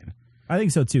asinine. I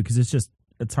think so, too, because it's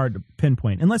hard to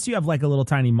pinpoint. Unless you have, like, a little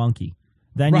tiny monkey.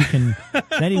 Then Right. you can,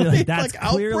 then you like, that's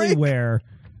Like clearly outbreak? where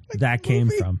that came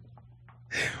from.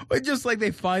 Or just like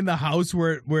they find the house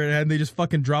where it had, and they just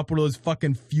fucking drop one of those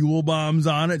fucking fuel bombs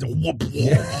on it. It's whoop,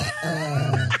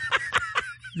 whoop.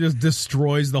 Just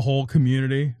destroys the whole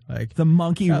community. Like The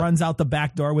monkey runs out the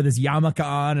back door with his yarmulke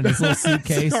on and his little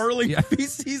suitcase. hurling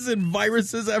feces and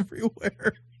viruses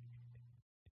everywhere.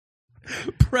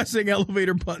 Pressing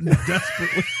elevator buttons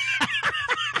desperately.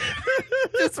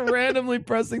 Just randomly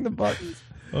pressing the buttons.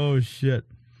 Oh shit.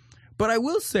 But I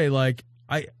will say, like,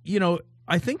 I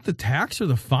think the tax or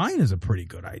the fine is a pretty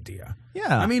good idea.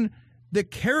 Yeah. I mean, the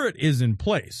carrot is in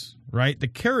place, right? The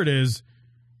carrot is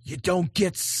you don't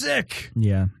get sick.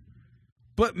 Yeah.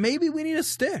 But maybe we need a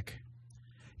stick.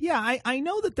 Yeah, I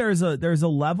know that there's a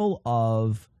level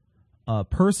of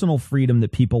personal freedom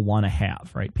that people want to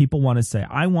have, right? People want to say,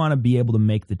 I want to be able to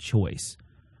make the choice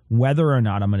whether or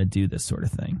not I'm going to do this sort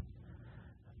of thing.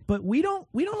 But we don't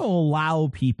allow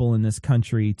people in this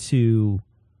country to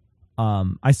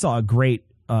I saw a great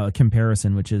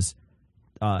comparison, which is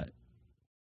not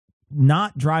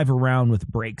drive around with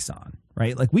brakes on,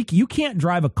 right? Like you can't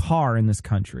drive a car in this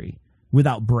country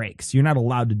without brakes. You're not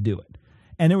allowed to do it.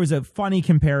 And there was a funny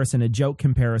comparison, a joke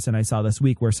comparison I saw this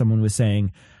week where someone was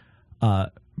saying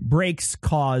brakes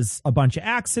cause a bunch of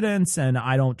accidents and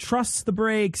I don't trust the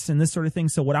brakes and this sort of thing.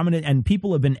 So what and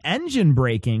people have been engine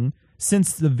braking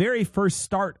since the very first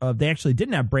start of, they actually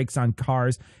didn't have brakes on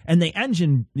cars and they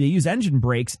use engine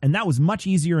brakes, and that was much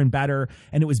easier and better,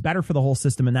 and it was better for the whole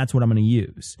system, and that's what I'm going to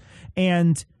use.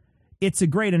 And it's a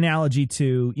great analogy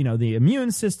to, the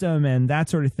immune system and that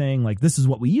sort of thing. Like, this is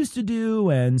what we used to do,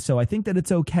 and so I think that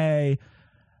it's okay.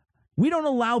 We don't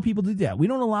allow people to do that. We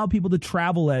don't allow people to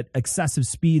travel at excessive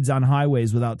speeds on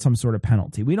highways without some sort of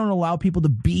penalty. We don't allow people to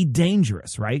be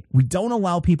dangerous, right? We don't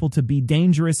allow people to be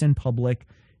dangerous in public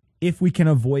if we can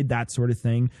avoid that sort of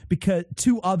thing, because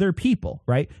to other people,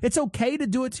 right? It's okay to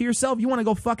do it to yourself. You want to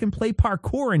go fucking play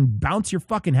parkour and bounce your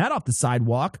fucking head off the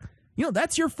sidewalk.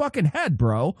 That's your fucking head,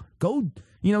 bro. Go,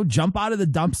 jump out of the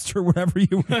dumpster, whatever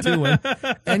you were doing,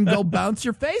 and go bounce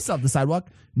your face off the sidewalk.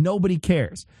 Nobody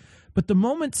cares. But the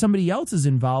moment somebody else is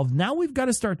involved, now we've got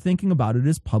to start thinking about it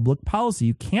as public policy.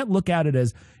 You can't look at it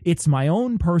as it's my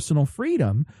own personal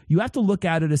freedom. You have to look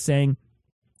at it as saying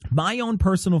my own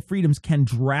personal freedoms can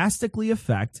drastically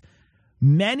affect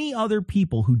many other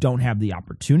people who don't have the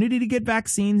opportunity to get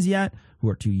vaccines yet, who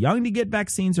are too young to get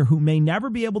vaccines, or who may never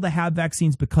be able to have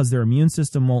vaccines because their immune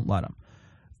system won't let them.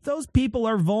 Those people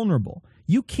are vulnerable.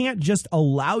 You can't just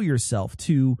allow yourself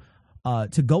to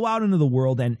go out into the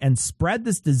world and spread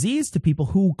this disease to people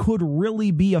who could really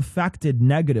be affected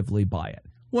negatively by it.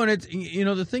 Well, it's,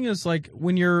 the thing is, like,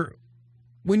 when you're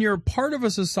part of a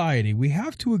society, we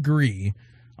have to agree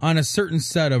on a certain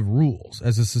set of rules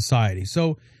as a society.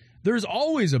 So there's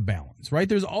always a balance, right?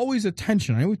 There's always a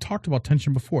tension. I know we talked about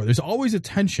tension before. There's always a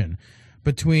tension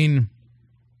between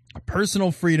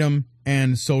personal freedom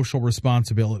and social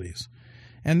responsibilities.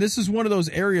 And this is one of those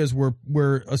areas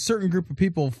where a certain group of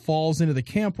people falls into the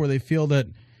camp where they feel that,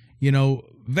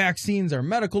 vaccines are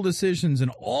medical decisions and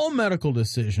all medical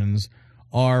decisions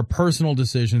are personal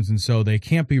decisions. And so they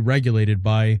can't be regulated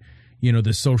by,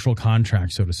 the social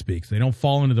contract, so to speak. They don't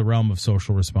fall into the realm of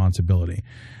social responsibility.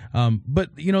 But,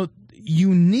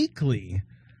 uniquely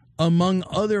among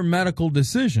other medical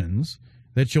decisions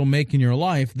that you'll make in your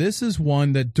life, this is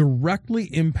one that directly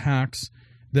impacts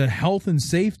the health and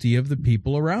safety of the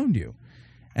people around you.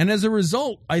 And as a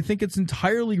result, I think it's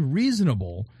entirely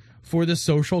reasonable for the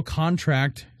social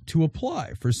contract to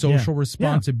apply, for social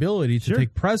responsibility to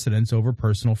take precedence over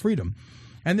personal freedom.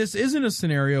 And this isn't a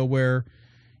scenario where,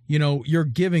 you're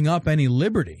giving up any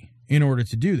liberty in order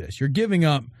to do this. You're giving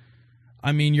up,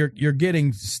 you're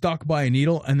getting stuck by a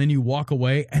needle and then you walk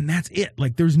away and that's it.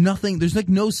 Like there's like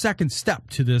no second step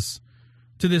to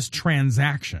this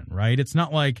transaction, right? It's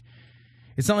not like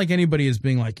anybody is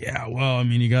being like, yeah, well,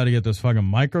 you got to get this fucking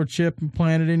microchip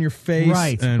implanted in your face.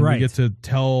 Right, and right. We get to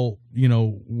tell,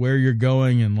 where you're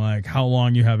going and like how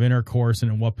long you have intercourse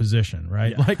and in what position,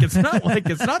 right? Yeah. Like, it's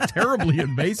not terribly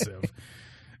invasive.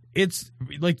 It's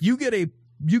like you get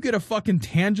a fucking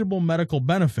tangible medical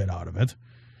benefit out of it.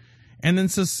 And then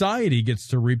society gets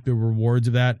to reap the rewards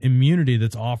of that immunity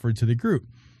that's offered to the group.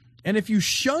 And if you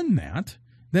shun that,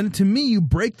 then to me, you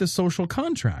break the social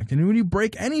contract. And when you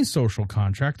break any social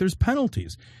contract, there's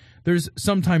penalties. There's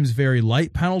sometimes very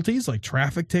light penalties like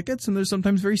traffic tickets, and there's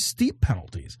sometimes very steep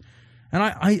penalties. And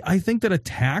I think that a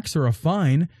tax or a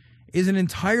fine is an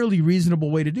entirely reasonable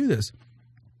way to do this.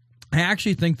 I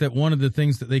actually think that one of the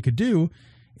things that they could do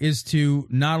is to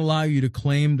not allow you to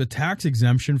claim the tax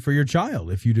exemption for your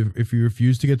child if you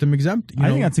refuse to get them exempt. I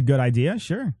think that's a good idea,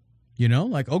 sure.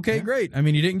 Okay, great.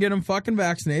 You didn't get them fucking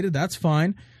vaccinated. That's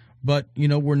fine. But,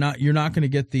 you're not going to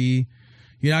get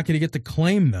to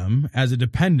claim them as a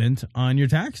dependent on your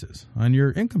taxes, on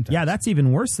your income tax. Yeah, that's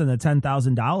even worse than the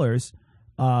 $10,000.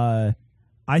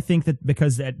 I think that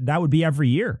because that would be every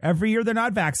year. Every year they're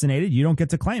not vaccinated, you don't get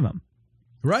to claim them.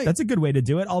 Right. That's a good way to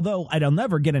do it, although I'll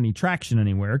never get any traction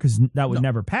anywhere because that would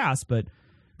never pass. But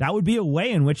that would be a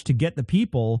way in which to get the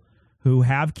people who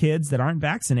have kids that aren't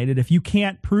vaccinated. If you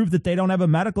can't prove that they don't have a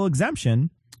medical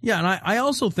exemption. Yeah, and I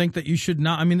also think that you should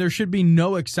not, there should be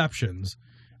no exceptions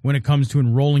when it comes to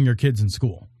enrolling your kids in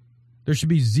school. There should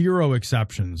be zero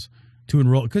exceptions to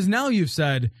enroll. Because now you've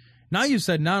said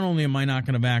not only am I not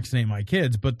going to vaccinate my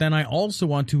kids, but then I also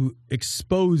want to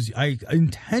I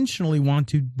intentionally want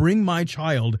to bring my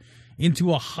child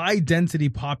into a high density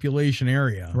population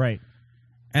area. Right.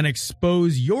 And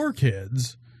expose your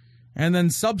kids. And then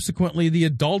subsequently the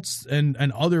adults and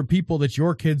other people that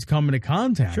your kids come into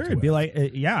contact with. Sure, it'd be like,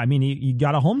 you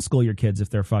got to homeschool your kids if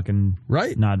they're fucking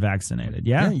not vaccinated.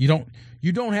 Yeah. You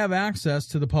don't have access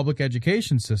to the public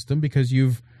education system because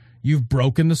you've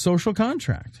broken the social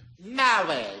contract.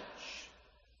 Marriage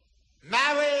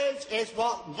is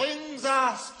what brings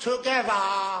us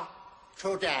together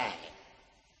today.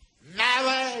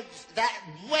 Marriage, that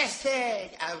blessed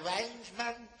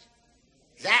arrangement,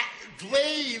 that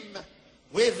dream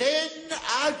within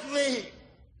a dream.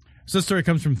 So this story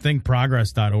comes from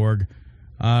thinkprogress.org.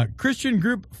 Christian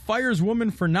group fires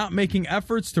woman for not making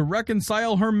efforts to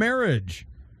reconcile her marriage.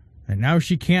 and now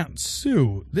she can't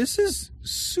sue. This is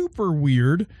super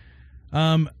weird.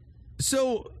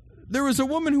 So there was a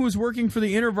woman who was working for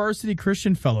the InterVarsity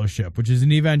Christian Fellowship, which is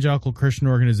an evangelical Christian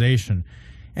organization,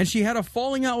 and she had a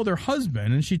falling out with her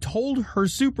husband, and she told her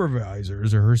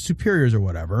supervisors or her superiors or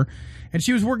whatever, and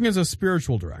she was working as a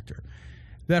spiritual director,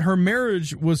 that her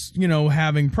marriage was,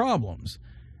 having problems.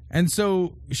 And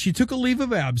so she took a leave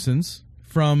of absence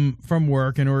from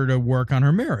work in order to work on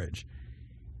her marriage.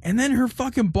 And then her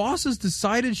fucking bosses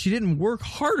decided she didn't work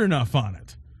hard enough on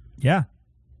it. Yeah.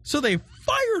 So they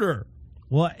fired her.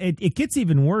 Well, it gets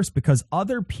even worse because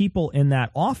other people in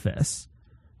that office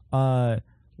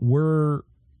were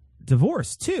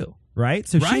divorced too, right?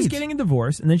 So she's getting a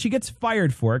divorce, and then she gets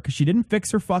fired for it because she didn't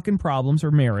fix her fucking problems,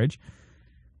 her marriage.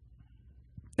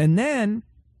 And then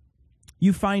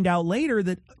you find out later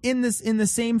that in the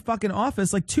same fucking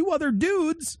office, like 2 other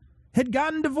dudes had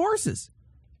gotten divorces.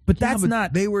 But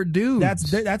they were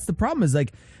dudes. That's the problem is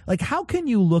like how can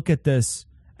you look at this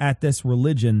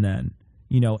religion then,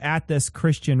 at this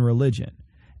Christian religion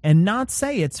and not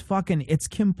say it's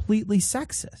completely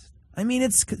sexist? I mean,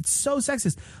 it's so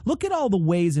sexist. Look at all the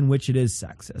ways in which it is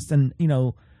sexist. And,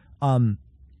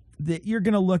 you're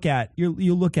going to look at,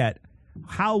 you look at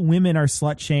how women are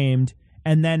slut shamed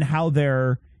and then how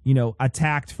they're,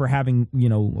 attacked for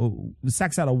having,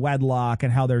 sex out of wedlock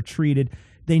and how they're treated.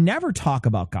 They never talk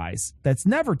about guys. That's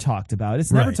never talked about.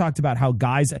 It's never talked about how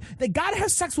guys, they got to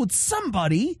have sex with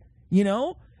somebody,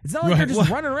 It's not like they're just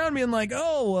running around being like,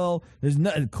 oh, well, there's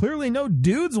clearly no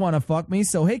dudes want to fuck me,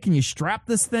 so hey, can you strap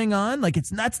this thing on? Like,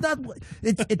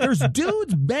 there's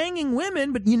dudes banging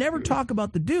women, but you never talk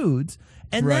about the dudes.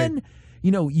 And then,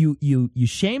 you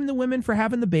shame the women for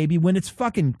having the baby when it's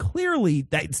fucking clearly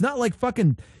that it's not like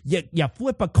fucking you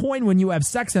flip a coin when you have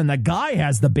sex and the guy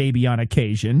has the baby on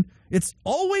occasion. It's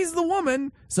always the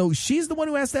woman, so she's the one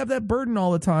who has to have that burden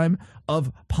all the time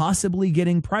of possibly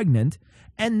getting pregnant.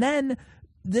 And then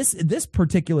this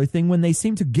particular thing when they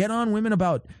seem to get on women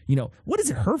about, what is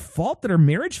it, her fault that her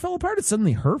marriage fell apart? It's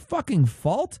suddenly her fucking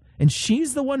fault, and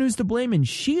she's the one who's to blame, and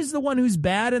she's the one who's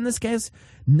bad in this case,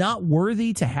 not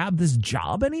worthy to have this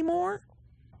job anymore?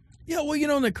 Yeah, well,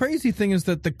 and the crazy thing is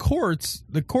that the courts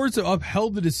have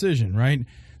upheld the decision, right?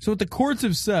 So what the courts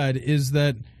have said is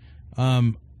that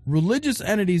religious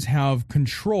entities have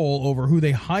control over who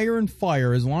they hire and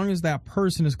fire as long as that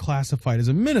person is classified as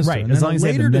a minister. Right, and as then long as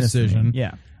later they have the decision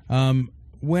ministry.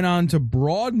 went on to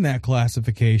broaden that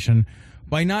classification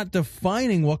by not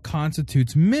defining what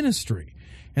constitutes ministry.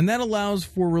 And that allows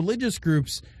for religious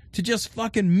groups to just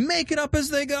fucking make it up as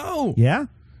they go. Yeah.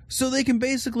 So they can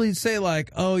basically say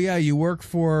like, oh, yeah, you work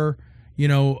for,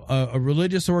 a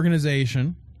religious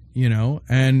organization,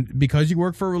 and because you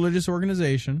work for a religious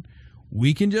organization,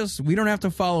 we don't have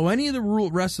to follow any of the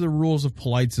rest of the rules of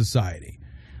polite society.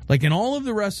 Like in all of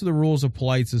the rest of the rules of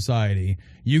polite society,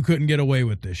 you couldn't get away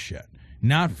with this shit.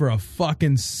 Not for a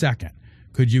fucking second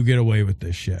could you get away with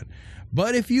this shit.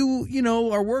 But if you,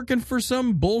 are working for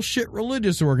some bullshit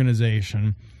religious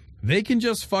organization, they can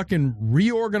just fucking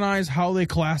reorganize how they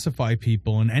classify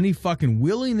people in any fucking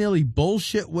willy-nilly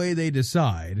bullshit way they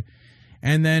decide.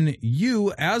 And then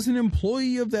you, as an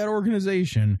employee of that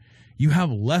organization, you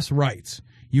have less rights.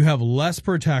 You have less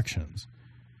protections.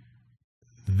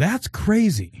 That's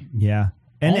crazy. Yeah.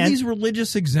 And these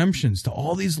religious exemptions to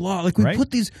all these laws. Like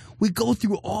we go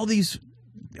through all these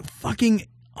fucking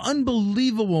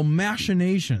unbelievable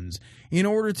machinations in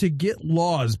order to get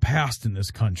laws passed in this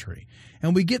country.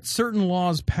 And we get certain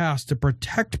laws passed to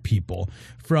protect people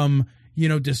from,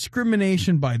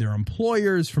 discrimination by their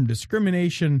employers, from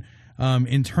discrimination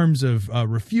in terms of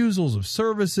refusals of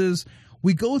services.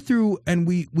 We go through and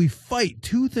we fight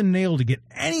tooth and nail to get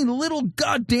any little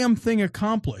goddamn thing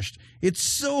accomplished. It's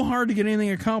so hard to get anything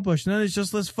accomplished. And then it's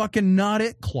just this fucking not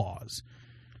it clause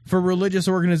for religious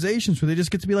organizations where they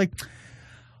just get to be like,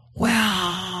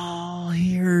 well,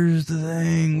 here's the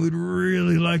thing. We'd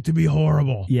really like to be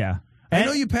horrible. Yeah. I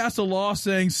know you passed a law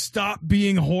saying stop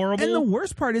being horrible. And the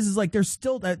worst part is like they're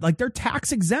still they're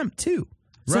tax exempt too.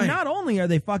 So not only are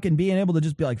they fucking being able to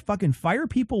just be like fucking fire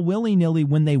people willy-nilly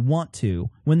when they want to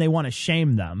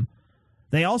shame them,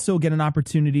 they also get an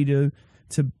opportunity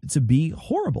to be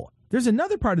horrible. There's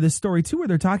another part of this story too where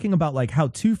they're talking about like how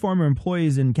 2 former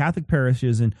employees in Catholic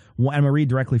parishes, and I'm going to read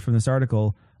directly from this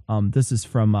article. This is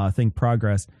from Think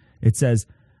Progress. It says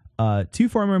 2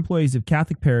 former employees of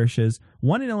Catholic parishes,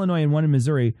 one in Illinois and one in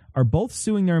Missouri, are both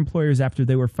suing their employers after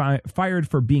they were fired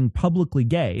for being publicly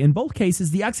gay. In both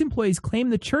cases, the ex-employees claim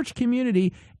the church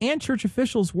community and church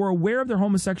officials were aware of their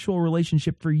homosexual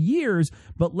relationship for years,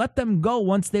 but let them go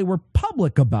once they were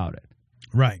public about it.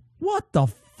 Right. What the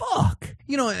fuck?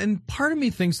 You know, and part of me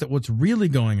thinks that what's really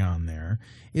going on there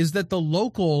is that the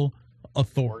local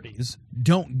authorities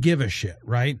don't give a shit,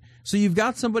 right? So you've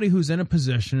got somebody who's in a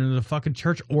position, or the fucking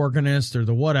church organist or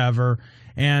the whatever,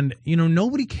 and, you know,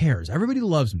 nobody cares. Everybody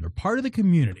loves them. They're part of the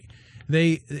community.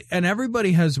 And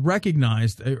everybody has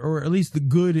recognized, or at least the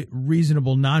good,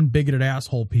 reasonable, non-bigoted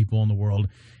asshole people in the world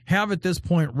have at this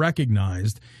point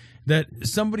recognized that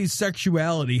somebody's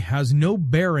sexuality has no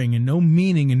bearing and no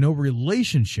meaning and no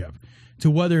relationship to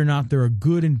whether or not they're a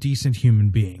good and decent human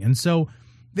being. And so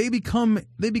they become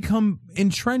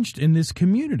entrenched in this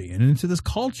community and into this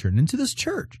culture and into this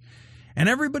church. And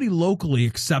everybody locally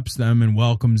accepts them and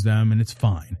welcomes them, and it's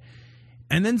fine.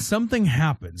 And then something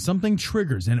happens, something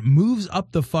triggers, and it moves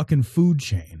up the fucking food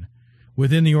chain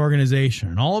within the organization.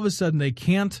 And all of a sudden they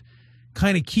can't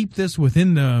kind of keep this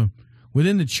within the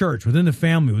church, within the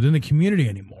family, within the community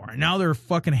anymore. And now their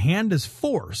fucking hand is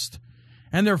forced.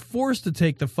 And they're forced to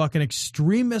take the fucking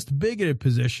extremist, bigoted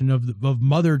position of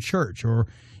Mother Church, or,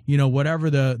 you know, whatever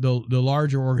the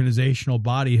larger organizational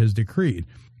body has decreed.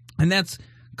 And that's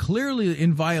clearly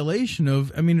in violation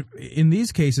of, I mean, in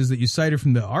these cases that you cited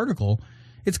from the article,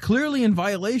 it's clearly in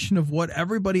violation of what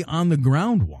everybody on the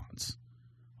ground wants.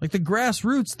 Like the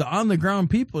grassroots, the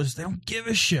on-the-ground people, they don't give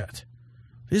a shit.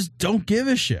 They just don't give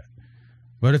a shit.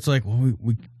 But it's like, well,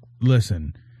 we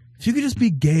listen, if you could just be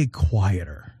gay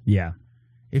quieter. Yeah.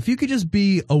 If you could just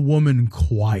be a woman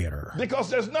quieter.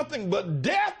 Because there's nothing but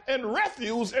death and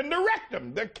refuse in the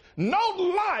rectum. No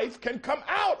life can come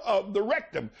out of the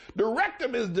rectum. The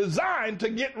rectum is designed to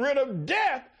get rid of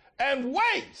death and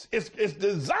waste. It's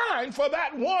designed for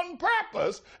that one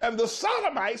purpose, and the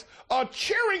sodomites are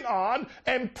cheering on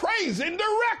and praising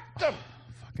the rectum.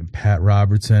 Fucking Pat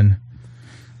Robertson.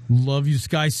 Love you, this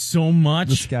guy, so much.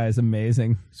 This guy is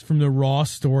amazing. It's from the Raw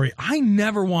story. I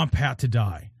never want Pat to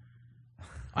die.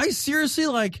 I seriously,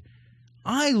 like,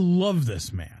 I love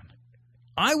this man.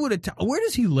 I would where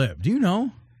does he live? Do you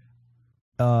know?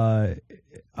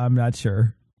 I'm not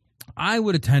sure. I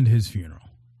would attend his funeral.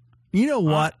 You know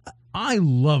what? I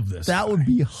love this That guy. would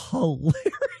be hilarious.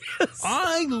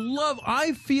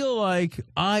 I feel like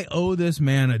I owe this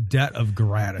man a debt of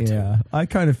gratitude. Yeah, I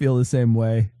kind of feel the same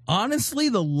way. Honestly,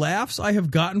 the laughs I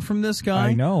have gotten from this guy,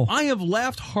 I know. I have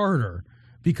laughed harder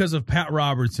because of Pat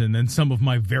Robertson than some of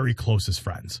my very closest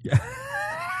friends. Yeah.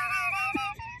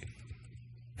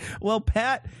 Well,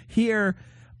 Pat here,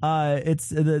 it's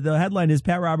the headline is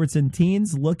Pat Robertson,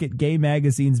 teens look at gay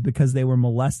magazines because they were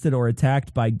molested or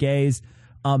attacked by gays.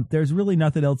 There's really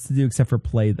nothing else to do except for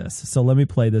play this. So let me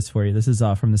play this for you. This is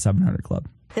from the 700 Club.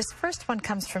 This first one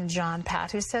comes from John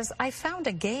Pat, who says, I found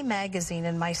a gay magazine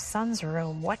in my son's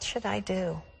room. What should I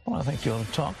do? Well, I think you ought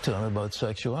to talk to him about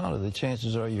sexuality. The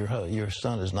chances are your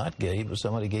son is not gay, but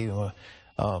somebody gave him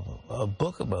a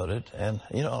book about it. And,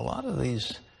 you know, a lot of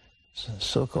these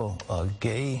so-called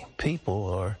gay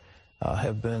people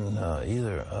have been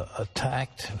either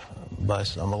attacked by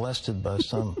molested by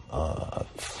some,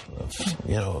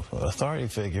 authority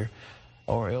figure,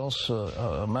 or else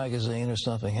a magazine or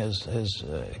something has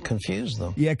confused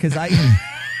them. Yeah, because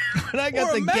when I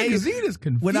got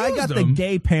the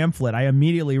gay pamphlet, I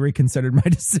immediately reconsidered my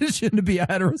decision to be a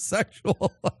heterosexual.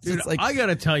 Dude, I got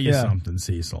to tell you something,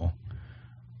 Cecil.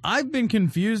 I've been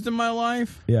confused in my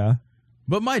life. Yeah.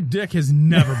 But my dick has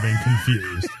never been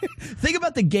confused. Thing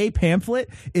about the gay pamphlet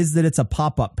is that it's a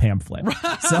pop-up pamphlet.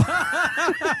 So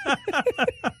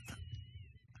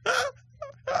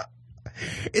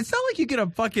it's not like you get a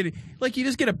fucking, like you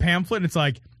just get a pamphlet and it's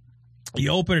like,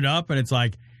 you open it up and it's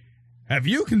like, have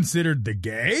you considered the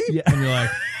gay? Yeah. And you're like,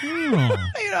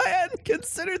 I hadn't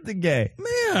considered the gay.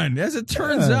 Man, as it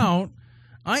turns out,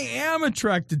 I am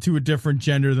attracted to a different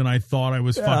gender than I thought I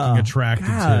was fucking attracted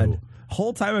to.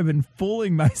 Whole time I've been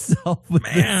fooling myself with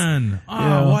this.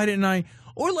 Why didn't I?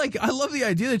 Or like, I love the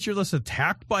idea that you're just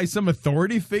attacked by some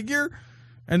authority figure,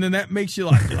 and then that makes you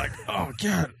like, you're like, oh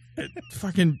god, it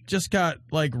fucking just got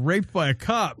like raped by a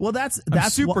cop. Well, that's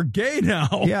super gay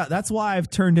now. Yeah, that's why I've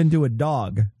turned into a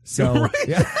dog. So right?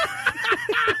 Yeah.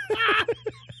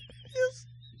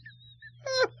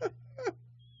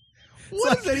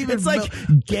 What does that even? It's like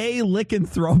gay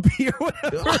lycanthropy or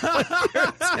whatever.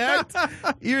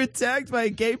 You're attacked by a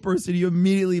gay person, you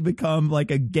immediately become like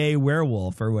a gay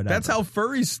werewolf or whatever. That's how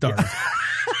furries start.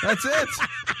 That's it.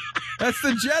 That's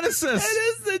the genesis. It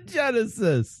is the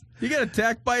genesis. You get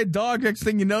attacked by a dog. Next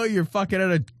thing you know, you're fucking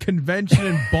at a convention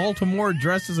in Baltimore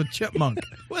dressed as a chipmunk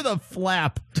with a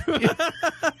flap.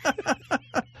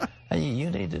 You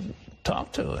need to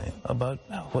talk to him about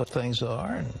what things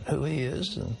are and who he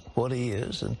is and what he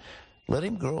is, and let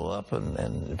him grow up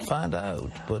and find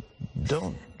out, but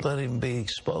don't let him be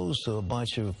exposed to a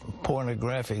bunch of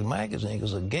pornographic magazines,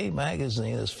 because a gay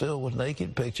magazine is filled with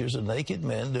naked pictures of naked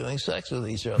men doing sex with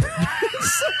each other.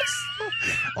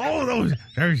 Oh,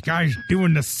 those guys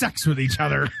doing the sex with each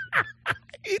other.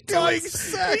 Doing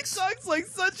sex. He talks like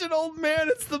such an old man.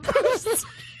 It's the best.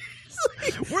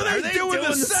 Were they doing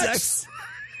the sex?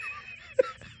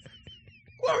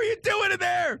 What were you doing in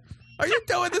there? Are you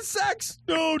doing the sex?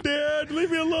 No, Dad.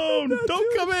 Leave me alone.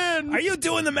 Don't come in. Are you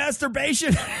doing the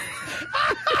masturbation?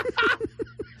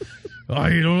 Oh,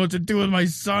 you don't know what to do with my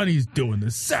son. He's doing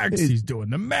the sex. He's doing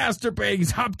the masturbating.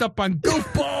 He's hopped up on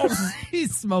goofballs.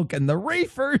 He's smoking the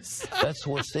reefers. That's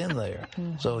what's in there.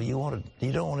 So you don't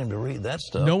want him to read that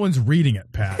stuff. No one's reading it,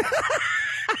 Pat.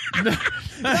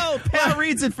 No, Pat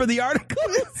reads it for the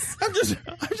articles.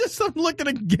 I'm looking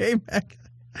at gay mag.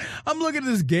 I'm looking at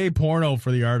this gay porno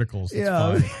for the articles. It's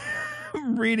fine.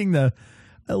 I'm reading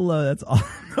I love that's all.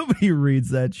 Nobody reads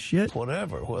that shit.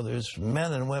 Whatever, whether it's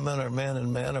men and women or men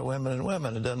and men or women and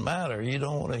women, it doesn't matter. You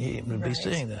don't want him to be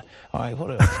seeing that. All right,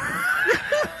 whatever.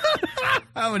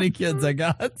 How many kids I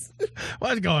got?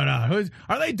 What's going on?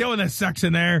 Are they doing the sex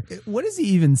in there? What is he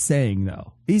even saying,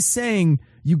 though? He's saying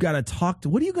you got to talk to.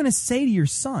 What are you going to say to your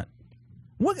son?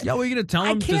 What? Yeah, well, you're going to tell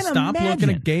him to stop imagine. looking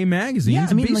at gay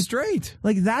magazines and be straight.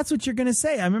 Like, that's what you're going to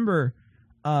say. I remember,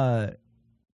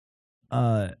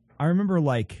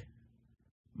 like,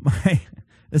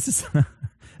 this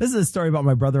is a story about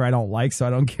my brother I don't like, so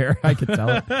I don't care. I could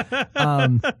tell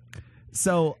it.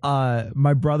 So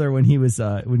my brother, when he was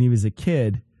a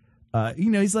kid,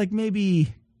 he's like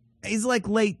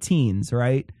late teens,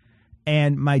 right?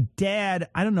 And my dad,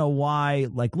 I don't know why,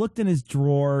 like looked in his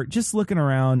drawer, just looking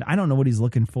around. I don't know what he's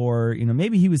looking for.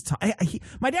 Maybe he was.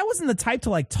 My dad wasn't the type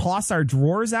to like toss our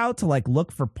drawers out to like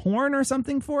look for porn or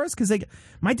something for us, because like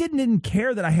my dad didn't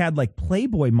care that I had like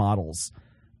Playboy models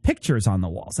pictures on the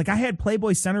walls. Like I had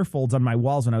Playboy centerfolds on my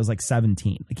walls when I was like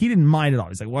 17. Like he didn't mind at all.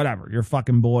 He's like, whatever, you're a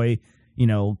fucking boy,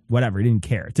 whatever. He didn't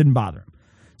care. It didn't bother him.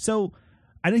 So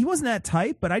he wasn't that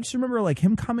type, but I just remember like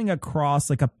him coming across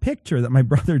like a picture that my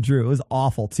brother drew. It was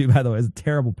awful too, by the way. It was a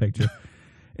terrible picture.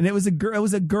 And it was a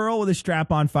girl with a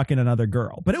strap on fucking another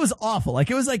girl. But it was awful. Like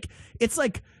it's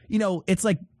like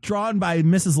drawn by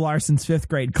Mrs. Larson's 5th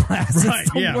grade class. Right,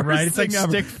 yeah, right. It's like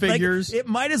stick figures. Like, it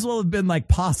might as well have been like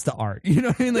pasta art. You know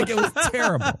what I mean? Like it was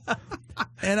terrible.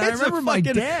 And I remember my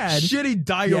dad, shitty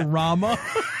diorama.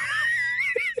 Yeah.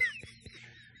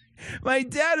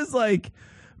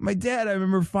 My dad, I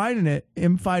remember finding it,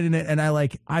 and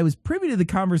I was privy to the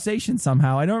conversation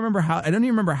somehow. I don't even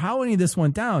remember how any of this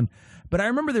went down, but I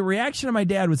remember the reaction of my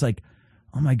dad was like,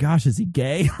 "Oh my gosh, is he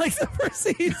gay?" Like the first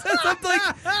thing he said,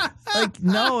 like,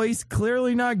 no, he's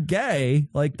clearly not gay.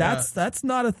 Like that's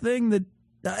not a thing that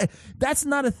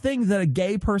a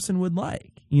gay person would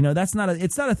like. It's not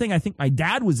a thing I think my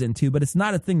dad was into, but it's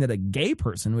not a thing that a gay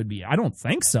person would be. I don't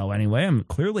think so anyway.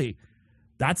 Clearly.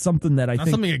 That's something that I think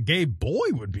something a gay boy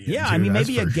would be into. Yeah, I mean,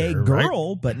 maybe a gay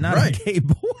girl, right? But not a gay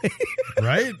boy.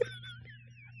 Right?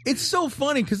 It's so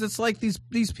funny because it's like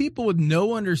these people with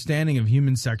no understanding of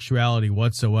human sexuality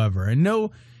whatsoever, and no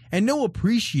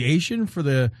appreciation for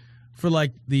the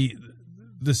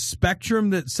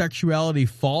spectrum that sexuality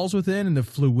falls within and the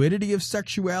fluidity of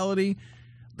sexuality.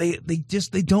 They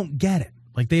don't get it.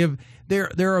 Like they have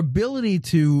their ability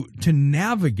to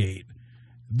navigate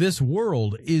this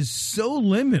world is so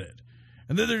limited,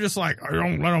 and then they're just like, I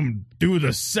don't let them do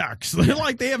the sex.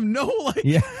 Like they have no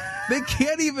they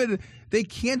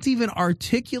can't even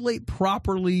articulate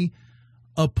properly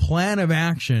a plan of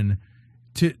action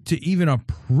to even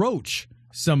approach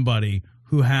somebody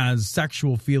who has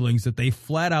sexual feelings that they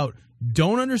flat out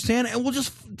don't understand and will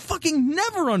just fucking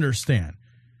never understand.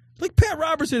 Like Pat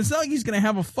Robertson, it's not like he's gonna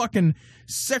have a fucking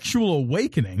sexual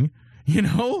awakening,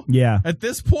 Yeah. At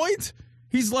this point.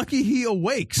 He's lucky he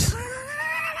awakes.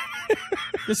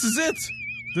 This is it.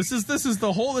 This is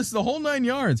the whole 9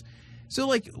 yards. So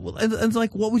like, and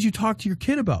like, what would you talk to your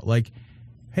kid about? Like,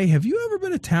 hey, have you ever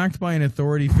been attacked by an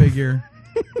authority figure?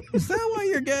 Is that why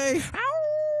you're gay?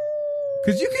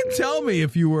 Because you can tell me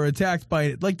if you were attacked by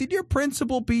it. Like, did your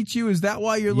principal beat you? Is that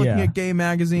why you're looking at gay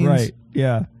magazines? Right.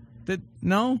 Yeah.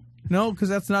 No, because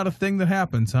that's not a thing that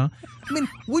happens, huh? I mean,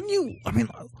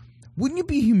 wouldn't you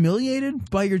be humiliated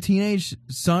by your teenage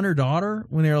son or daughter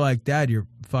when they're like, Dad, you're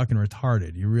fucking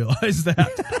retarded? You realize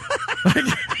that?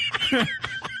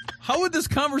 How would this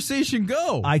conversation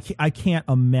go? I can't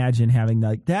imagine having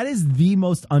that. That is the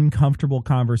most uncomfortable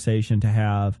conversation to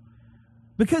have.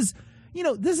 Because,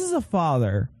 this is a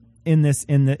father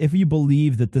if you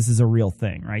believe that this is a real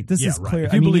thing, right? This is clear.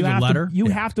 If you believe the letter, you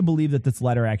have to believe that this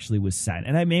letter actually was sent,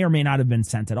 and it may or may not have been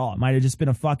sent at all. It might have just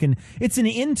been it's an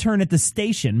intern at the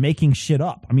station making shit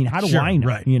up. I mean, how do I know?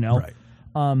 Right, you know,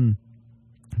 right.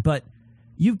 But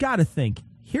you've got to think.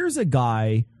 Here's a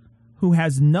guy who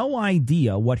has no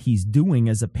idea what he's doing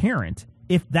as a parent.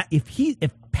 If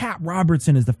Pat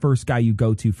Robertson is the first guy you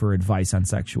go to for advice on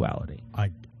sexuality,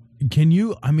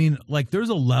 there's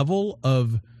a level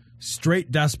of straight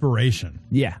desperation.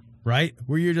 Yeah. Right?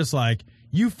 Where you're just like,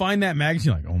 you find that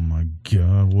magazine, like, oh my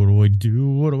God, what do I do?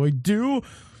 What do I do?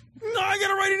 No, I got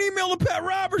to write an email to Pat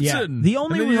Robertson. Yeah. The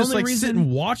only reason reason sit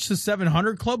and watch the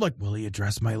 700 Club, like, will he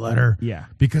address my letter? Yeah.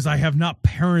 Because I have not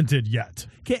parented yet.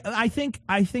 Okay, I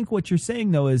think what you're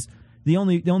saying though is the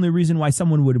only reason why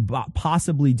someone would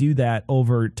possibly do that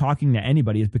over talking to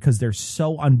anybody is because they're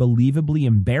so unbelievably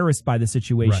embarrassed by the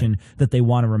situation that they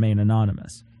want to remain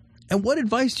anonymous. And what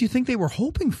advice do you think they were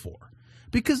hoping for?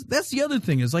 Because that's the other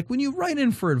thing is, like, when you write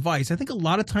in for advice, I think a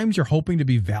lot of times you're hoping to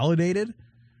be validated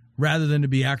rather than to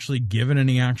be actually given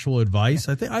any actual advice.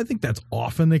 I think that's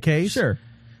often the case. Sure.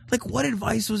 Like, what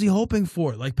advice was he hoping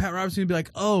for? Like, Pat Robertson would be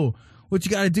like, oh, what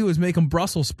you got to do is make him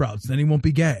Brussels sprouts, then he won't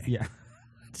be gay. Yeah.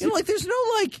 You know, like,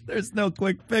 there's no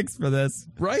quick fix for this.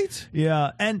 Right?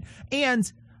 Yeah. And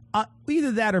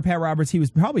either that or Pat Roberts, he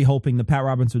was probably hoping that Pat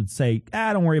Roberts would say,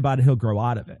 don't worry about it, he'll grow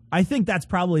out of it. I think that's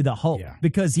probably the hope. Yeah.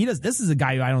 Because this is a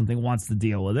guy who I don't think wants to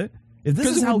deal with it. If this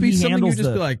is it how would be he something handles you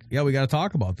just be like, yeah, we got to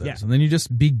talk about this. Yeah. And then you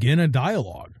just begin a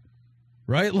dialogue.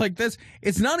 Right? Like,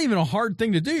 it's not even a hard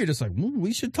thing to do. You're just like, well,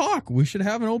 we should talk. We should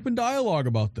have an open dialogue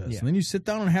about this. Yeah. And then you sit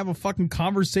down and have a fucking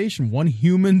conversation, one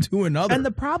human to another. And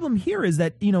the problem here is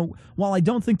that, while I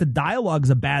don't think the dialogue's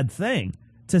a bad thing,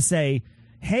 to say,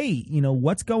 hey,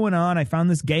 what's going on? I found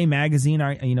this gay magazine,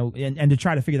 and to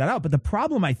try to figure that out. But the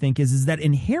problem, I think, is that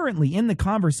inherently in the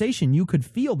conversation, you could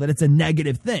feel that it's a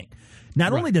negative thing.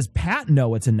 Not only does Pat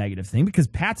know it's a negative thing, because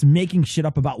Pat's making shit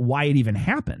up about why it even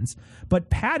happens, but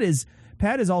Pat is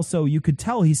also, you could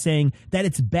tell he's saying that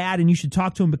it's bad and you should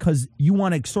talk to him because you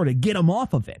want to sort of get him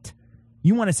off of it.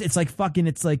 You want to, it's like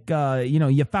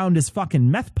you found his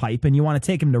fucking meth pipe and you want to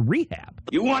take him to rehab.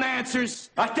 You want answers?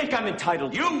 I think I'm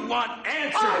entitled. You want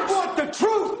answers? I want the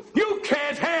truth. You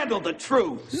can't handle the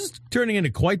truth. This is turning into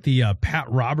quite the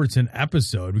Pat Robertson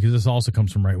episode, because this also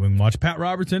comes from Right Wing Watch. Pat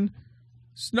Robertson,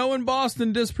 snow in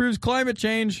Boston disproves climate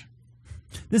change.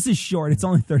 This is short. It's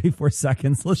only 34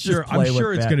 seconds. Let's just play with I'm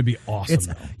sure it's going to be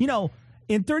awesome.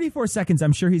 In 34 seconds,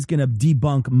 I'm sure he's going to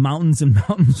debunk mountains and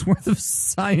mountains worth of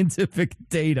scientific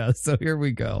data. So here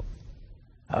we go.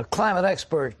 A climate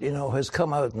expert, has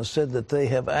come out and said that they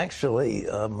have actually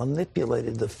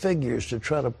manipulated the figures to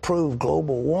try to prove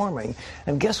global warming.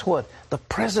 And guess what? The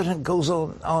president goes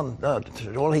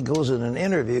he goes in an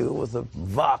interview with the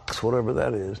Vox, whatever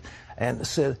that is, and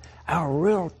said, our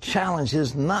real challenge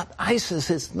is not ISIS,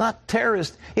 it's not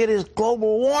terrorists, it is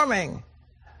global warming.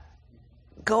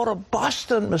 Go to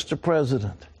Boston, Mr.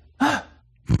 President.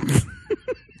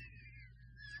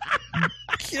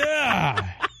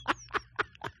 Yeah.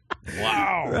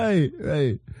 Wow.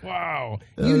 Right. Wow.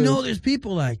 There's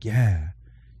people like, yeah,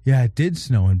 it did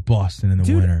snow in Boston in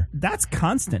the winter. That's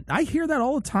constant. I hear that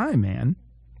all the time, man.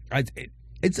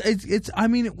 It's I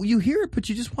mean, you hear it, but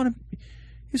you just want to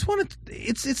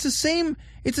it's the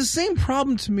same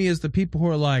problem to me as the people who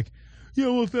are like,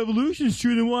 well, if evolution's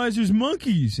true, then why is there's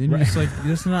monkeys? And you're just like,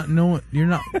 that's not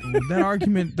that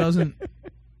argument doesn't,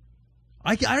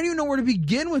 I don't even know where to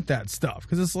begin with that stuff,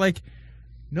 because it's like,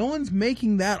 no one's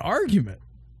making that argument.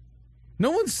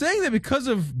 No one's saying that because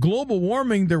of global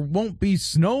warming there won't be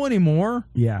snow anymore.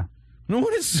 Yeah. No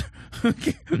one is.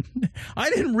 I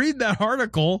didn't read that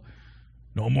article.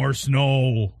 No more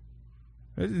snow.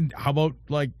 How about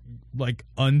like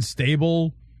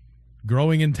unstable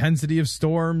growing intensity of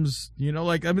storms?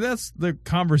 That's the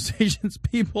conversations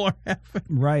people are having.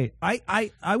 Right.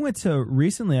 I went to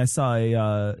recently. I saw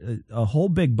a whole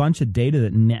big bunch of data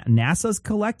that NASA's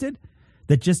collected.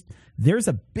 There's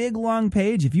a big long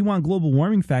page. If you want global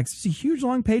warming facts, there's a huge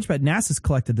long page that NASA's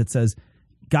collected that says,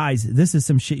 guys, this is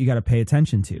some shit you got to pay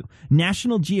attention to.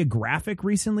 National Geographic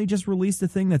recently just released a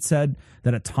thing that said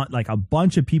that a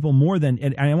bunch of people, more than,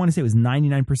 and I want to say it was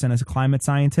 99% as climate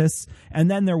scientists,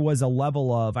 and then there was a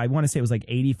level of, I want to say it was like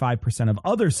 85% of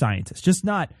other scientists, just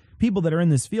not people that are in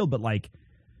this field, but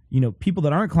people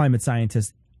that aren't climate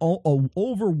scientists.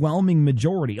 Overwhelming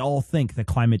majority all think that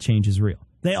climate change is real.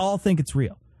 They all think it's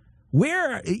real.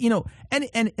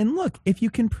 And look, if you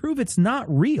can prove it's not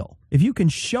real, if you can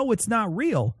show it's not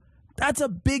real, that's a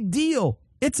big deal.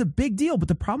 It's a big deal. But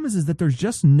the problem is that there's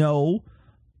just no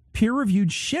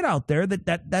peer-reviewed shit out there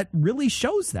that really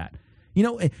shows that. You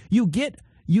know, you get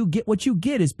what you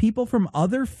get is people from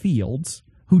other fields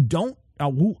who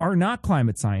are not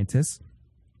climate scientists,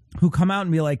 who come out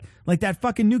and be like that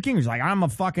fucking Newt Gingrich's like, I'm a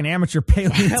fucking amateur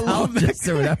paleontologist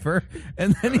or whatever.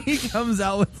 And then he comes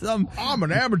out with some, I'm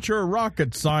an amateur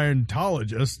rocket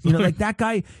Scientologist. You know, like that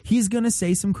guy, he's going to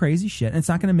say some crazy shit and it's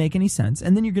not going to make any sense.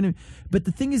 And then you're going to, but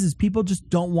the thing is people just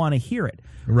don't want to hear it.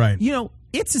 Right. You know,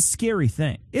 it's a scary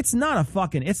thing. It's not a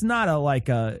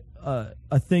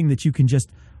thing that you can just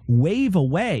wave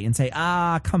away and say,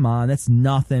 come on, that's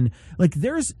nothing. Like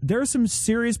there are some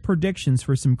serious predictions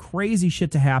for some crazy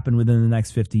shit to happen within the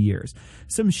next 50 years.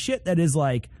 Some shit that is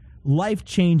like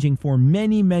life-changing for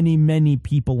many, many, many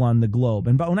people on the globe.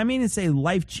 But when I mean to say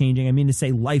life-changing, I mean to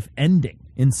say life-ending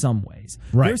in some ways.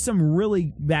 Right. There's some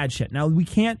really bad shit. Now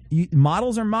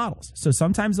models are models. So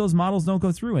sometimes those models don't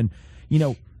go through, and you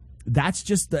know, that's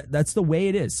the way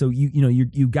it is. So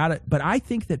you got to, but I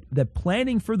think that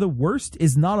planning for the worst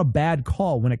is not a bad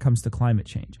call when it comes to climate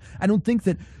change. I don't think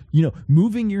that, you know,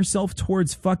 moving yourself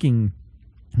towards fucking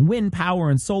wind power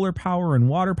and solar power and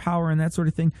water power and that sort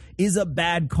of thing is a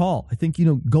bad call. I think, you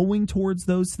know, going towards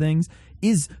those things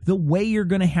is the way you're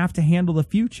going to have to handle the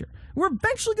future. We're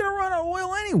eventually going to run out of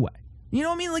oil anyway. You know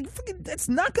what I mean? Like, fucking, that's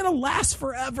not going to last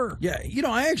forever. Yeah, you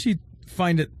know, I actually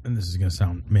find it, and this is going to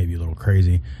sound maybe a little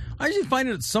crazy, I actually find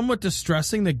it somewhat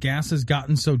distressing that gas has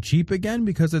gotten so cheap again,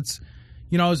 because it's,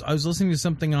 you know, I was listening to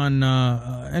something on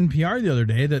NPR the other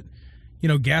day that, you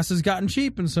know, gas has gotten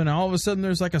cheap, and so now all of a sudden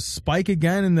there's like a spike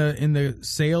again in the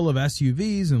sale of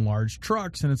SUVs and large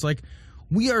trucks, and it's like,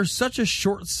 we are such a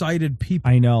short-sighted people.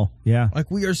 I know, yeah.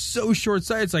 Like, we are so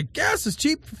short-sighted. It's like, gas is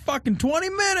cheap for fucking 20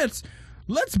 minutes.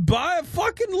 Let's buy a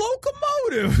fucking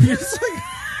locomotive. It's like,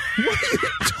 what are you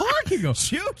talking about?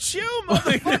 Choo-choo,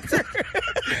 motherfucker.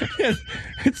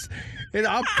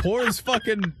 I'll pour this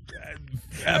fucking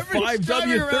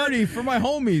 5W30 for my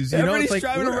homies. You know, Everybody's it's like,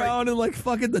 driving around in like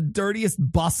fucking the dirtiest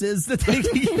buses that they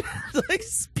like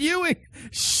spewing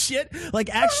shit.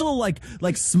 Like actual like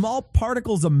small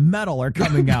particles of metal are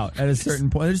coming out at a certain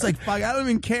point. They're just like, fuck, I don't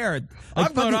even care. Like,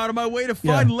 I've gone out of my way to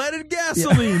find leaded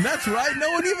gasoline. Yeah. That's right.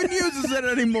 No one even uses it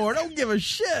anymore. Don't give a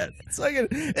shit. It's like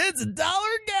it's $1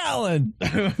 a gallon.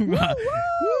 Woo,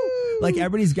 woo. Like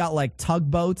everybody's got like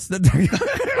tugboats that they're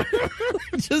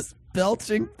just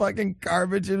belching fucking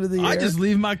garbage into the air. I just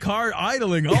leave my car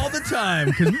idling all the time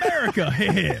because America,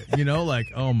 you know,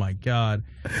 like, oh my God.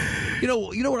 You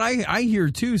know what I hear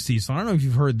too, Cecil? I don't know if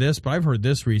you've heard this, but I've heard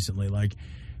this recently. Like,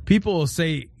 people will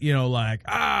say, you know, like,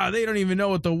 they don't even know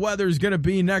what the weather's going to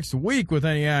be next week with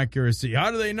any accuracy.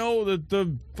 How do they know that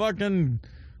the fucking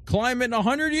climate in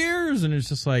 100 years? And it's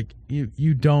just like,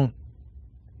 you don't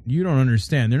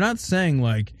understand. They're not saying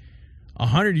like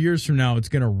 100 years from now it's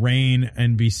going to rain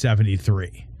and be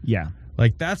 73. Yeah.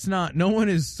 Like, that's not, no one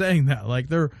is saying that. Like,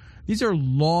 these are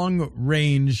long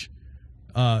range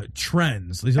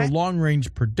trends. These are long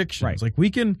range predictions. Right. Like, we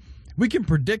can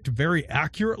predict very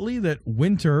accurately that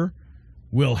winter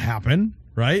will happen,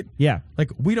 right? Yeah.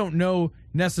 Like, we don't know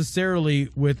necessarily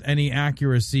with any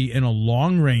accuracy in a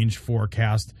long range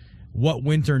forecast what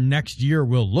winter next year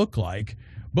will look like,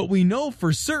 but we know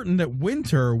for certain that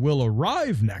winter will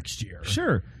arrive next year.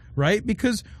 Sure. Right?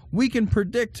 Because we can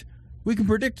predict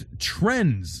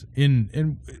trends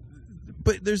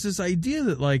but there's this idea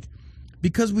that, like,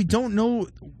 because we don't know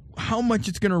how much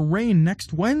it's going to rain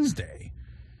next Wednesday,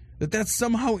 that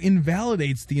somehow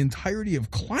invalidates the entirety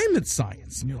of climate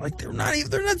science. And you're like,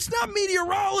 it's not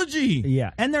meteorology.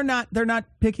 Yeah. And they're not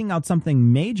picking out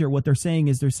something major. What they're saying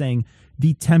is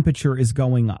the temperature is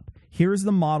going up. Here's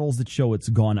the models that show it's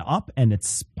gone up, and it's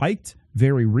spiked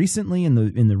very recently in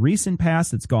the recent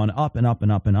past. It's gone up and up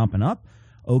and up and up and up.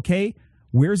 Okay,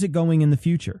 where's it going in the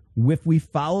future? If we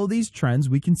follow these trends,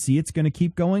 we can see it's going to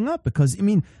keep going up, because, I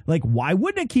mean, like, why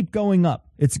wouldn't it keep going up?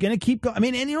 It's going to keep going. I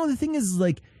mean, and you know, the thing is,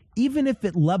 like, even if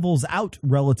it levels out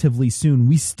relatively soon,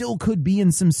 we still could be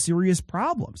in some serious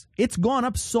problems. It's gone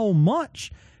up so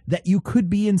much that you could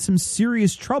be in some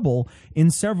serious trouble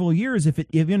in several years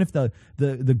even if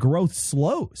the growth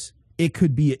slows. It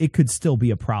could still be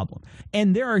a problem.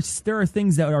 And there are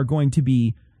things that are going to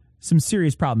be some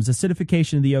serious problems.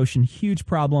 Acidification of the ocean, huge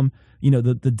problem. You know,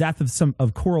 the death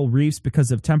of coral reefs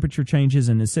because of temperature changes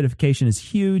and acidification is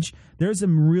huge. There's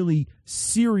some really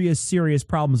serious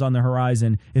problems on the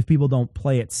horizon if people don't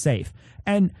play it safe.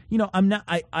 And, you know,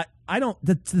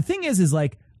 the thing is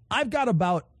like, I've got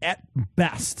about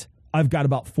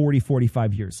 40,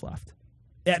 45 years left.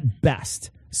 At best.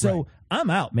 So right. I'm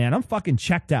out, man. I'm fucking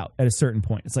checked out at a certain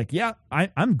point. It's like, yeah,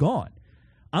 I'm gone.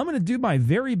 I'm going to do my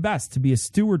very best to be a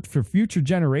steward for future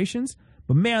generations,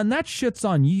 But man, that shit's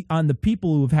on the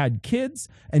people who have had kids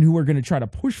and who are going to try to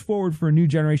push forward for a new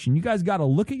generation. You guys got to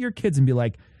look at your kids and be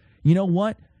like, you know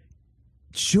what?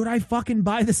 Should I fucking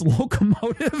buy this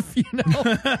locomotive? You know?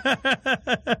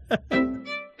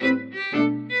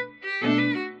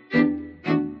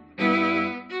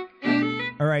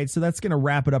 All right, so that's going to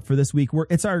wrap it up for this week.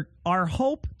 It's our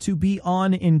hope to be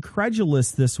on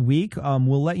Incredulous this week.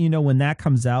 We'll let you know when that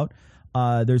comes out.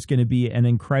 There's going to be an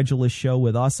Incredulous show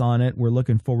with us on it. We're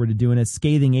looking forward to doing it.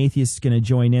 Scathing Atheist is going to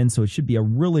join in, so it should be a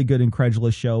really good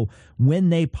Incredulous show. When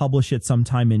they publish it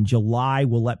sometime in July,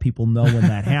 we'll let people know when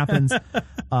that happens.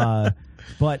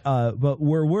 But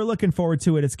we're looking forward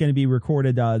to it. It's going to be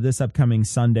recorded this upcoming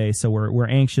Sunday, so we're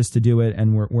anxious to do it,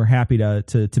 and we're happy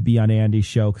to be on Andy's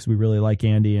show because we really like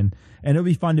Andy, and it'll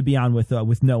be fun to be on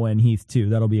with Noah and Heath too.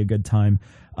 That'll be a good time.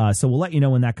 So we'll let you know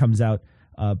when that comes out.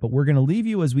 But we're going to leave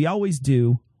you, as we always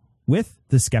do, with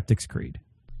the Skeptic's Creed.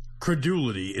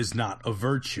 Credulity is not a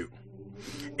virtue.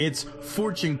 It's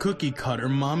fortune cookie cutter,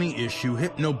 mommy issue,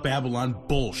 hypno-Babylon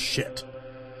bullshit.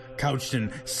 Couched in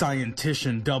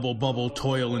scientician, double bubble,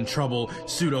 toil and trouble,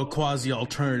 pseudo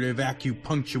quasi-alternative,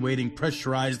 acupunctuating,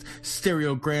 pressurized,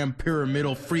 stereogram,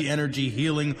 pyramidal, free energy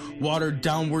healing, watered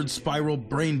downward spiral,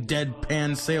 brain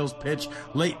deadpan sales pitch,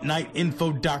 late night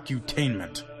info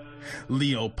docutainment.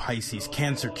 Leo, Pisces,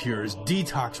 cancer cures,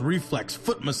 detox, reflex,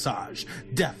 foot massage,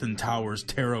 death in towers,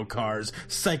 tarot cards,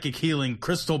 psychic healing,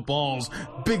 crystal balls,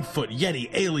 Bigfoot, Yeti,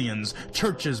 aliens,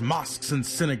 churches, mosques and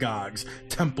synagogues,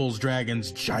 temples,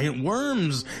 dragons, giant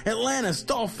worms, Atlantis,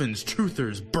 dolphins,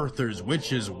 truthers, birthers,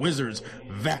 witches, wizards,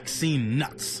 vaccine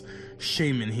nuts,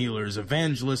 shaman healers,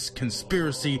 evangelists,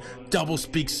 conspiracy,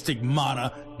 doublespeak,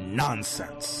 stigmata,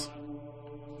 nonsense.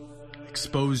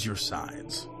 Expose your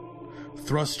sides.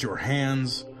 Thrust your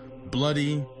hands,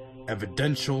 bloody,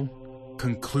 evidential,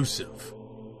 conclusive.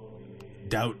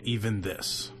 Doubt even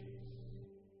this.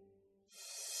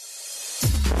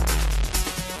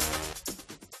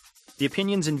 The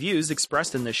opinions and views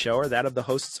expressed in this show are that of the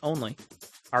hosts only.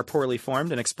 Our poorly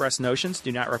formed and expressed notions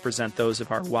do not represent those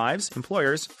of our wives,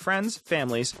 employers, friends,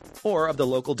 families, or of the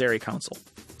local dairy council.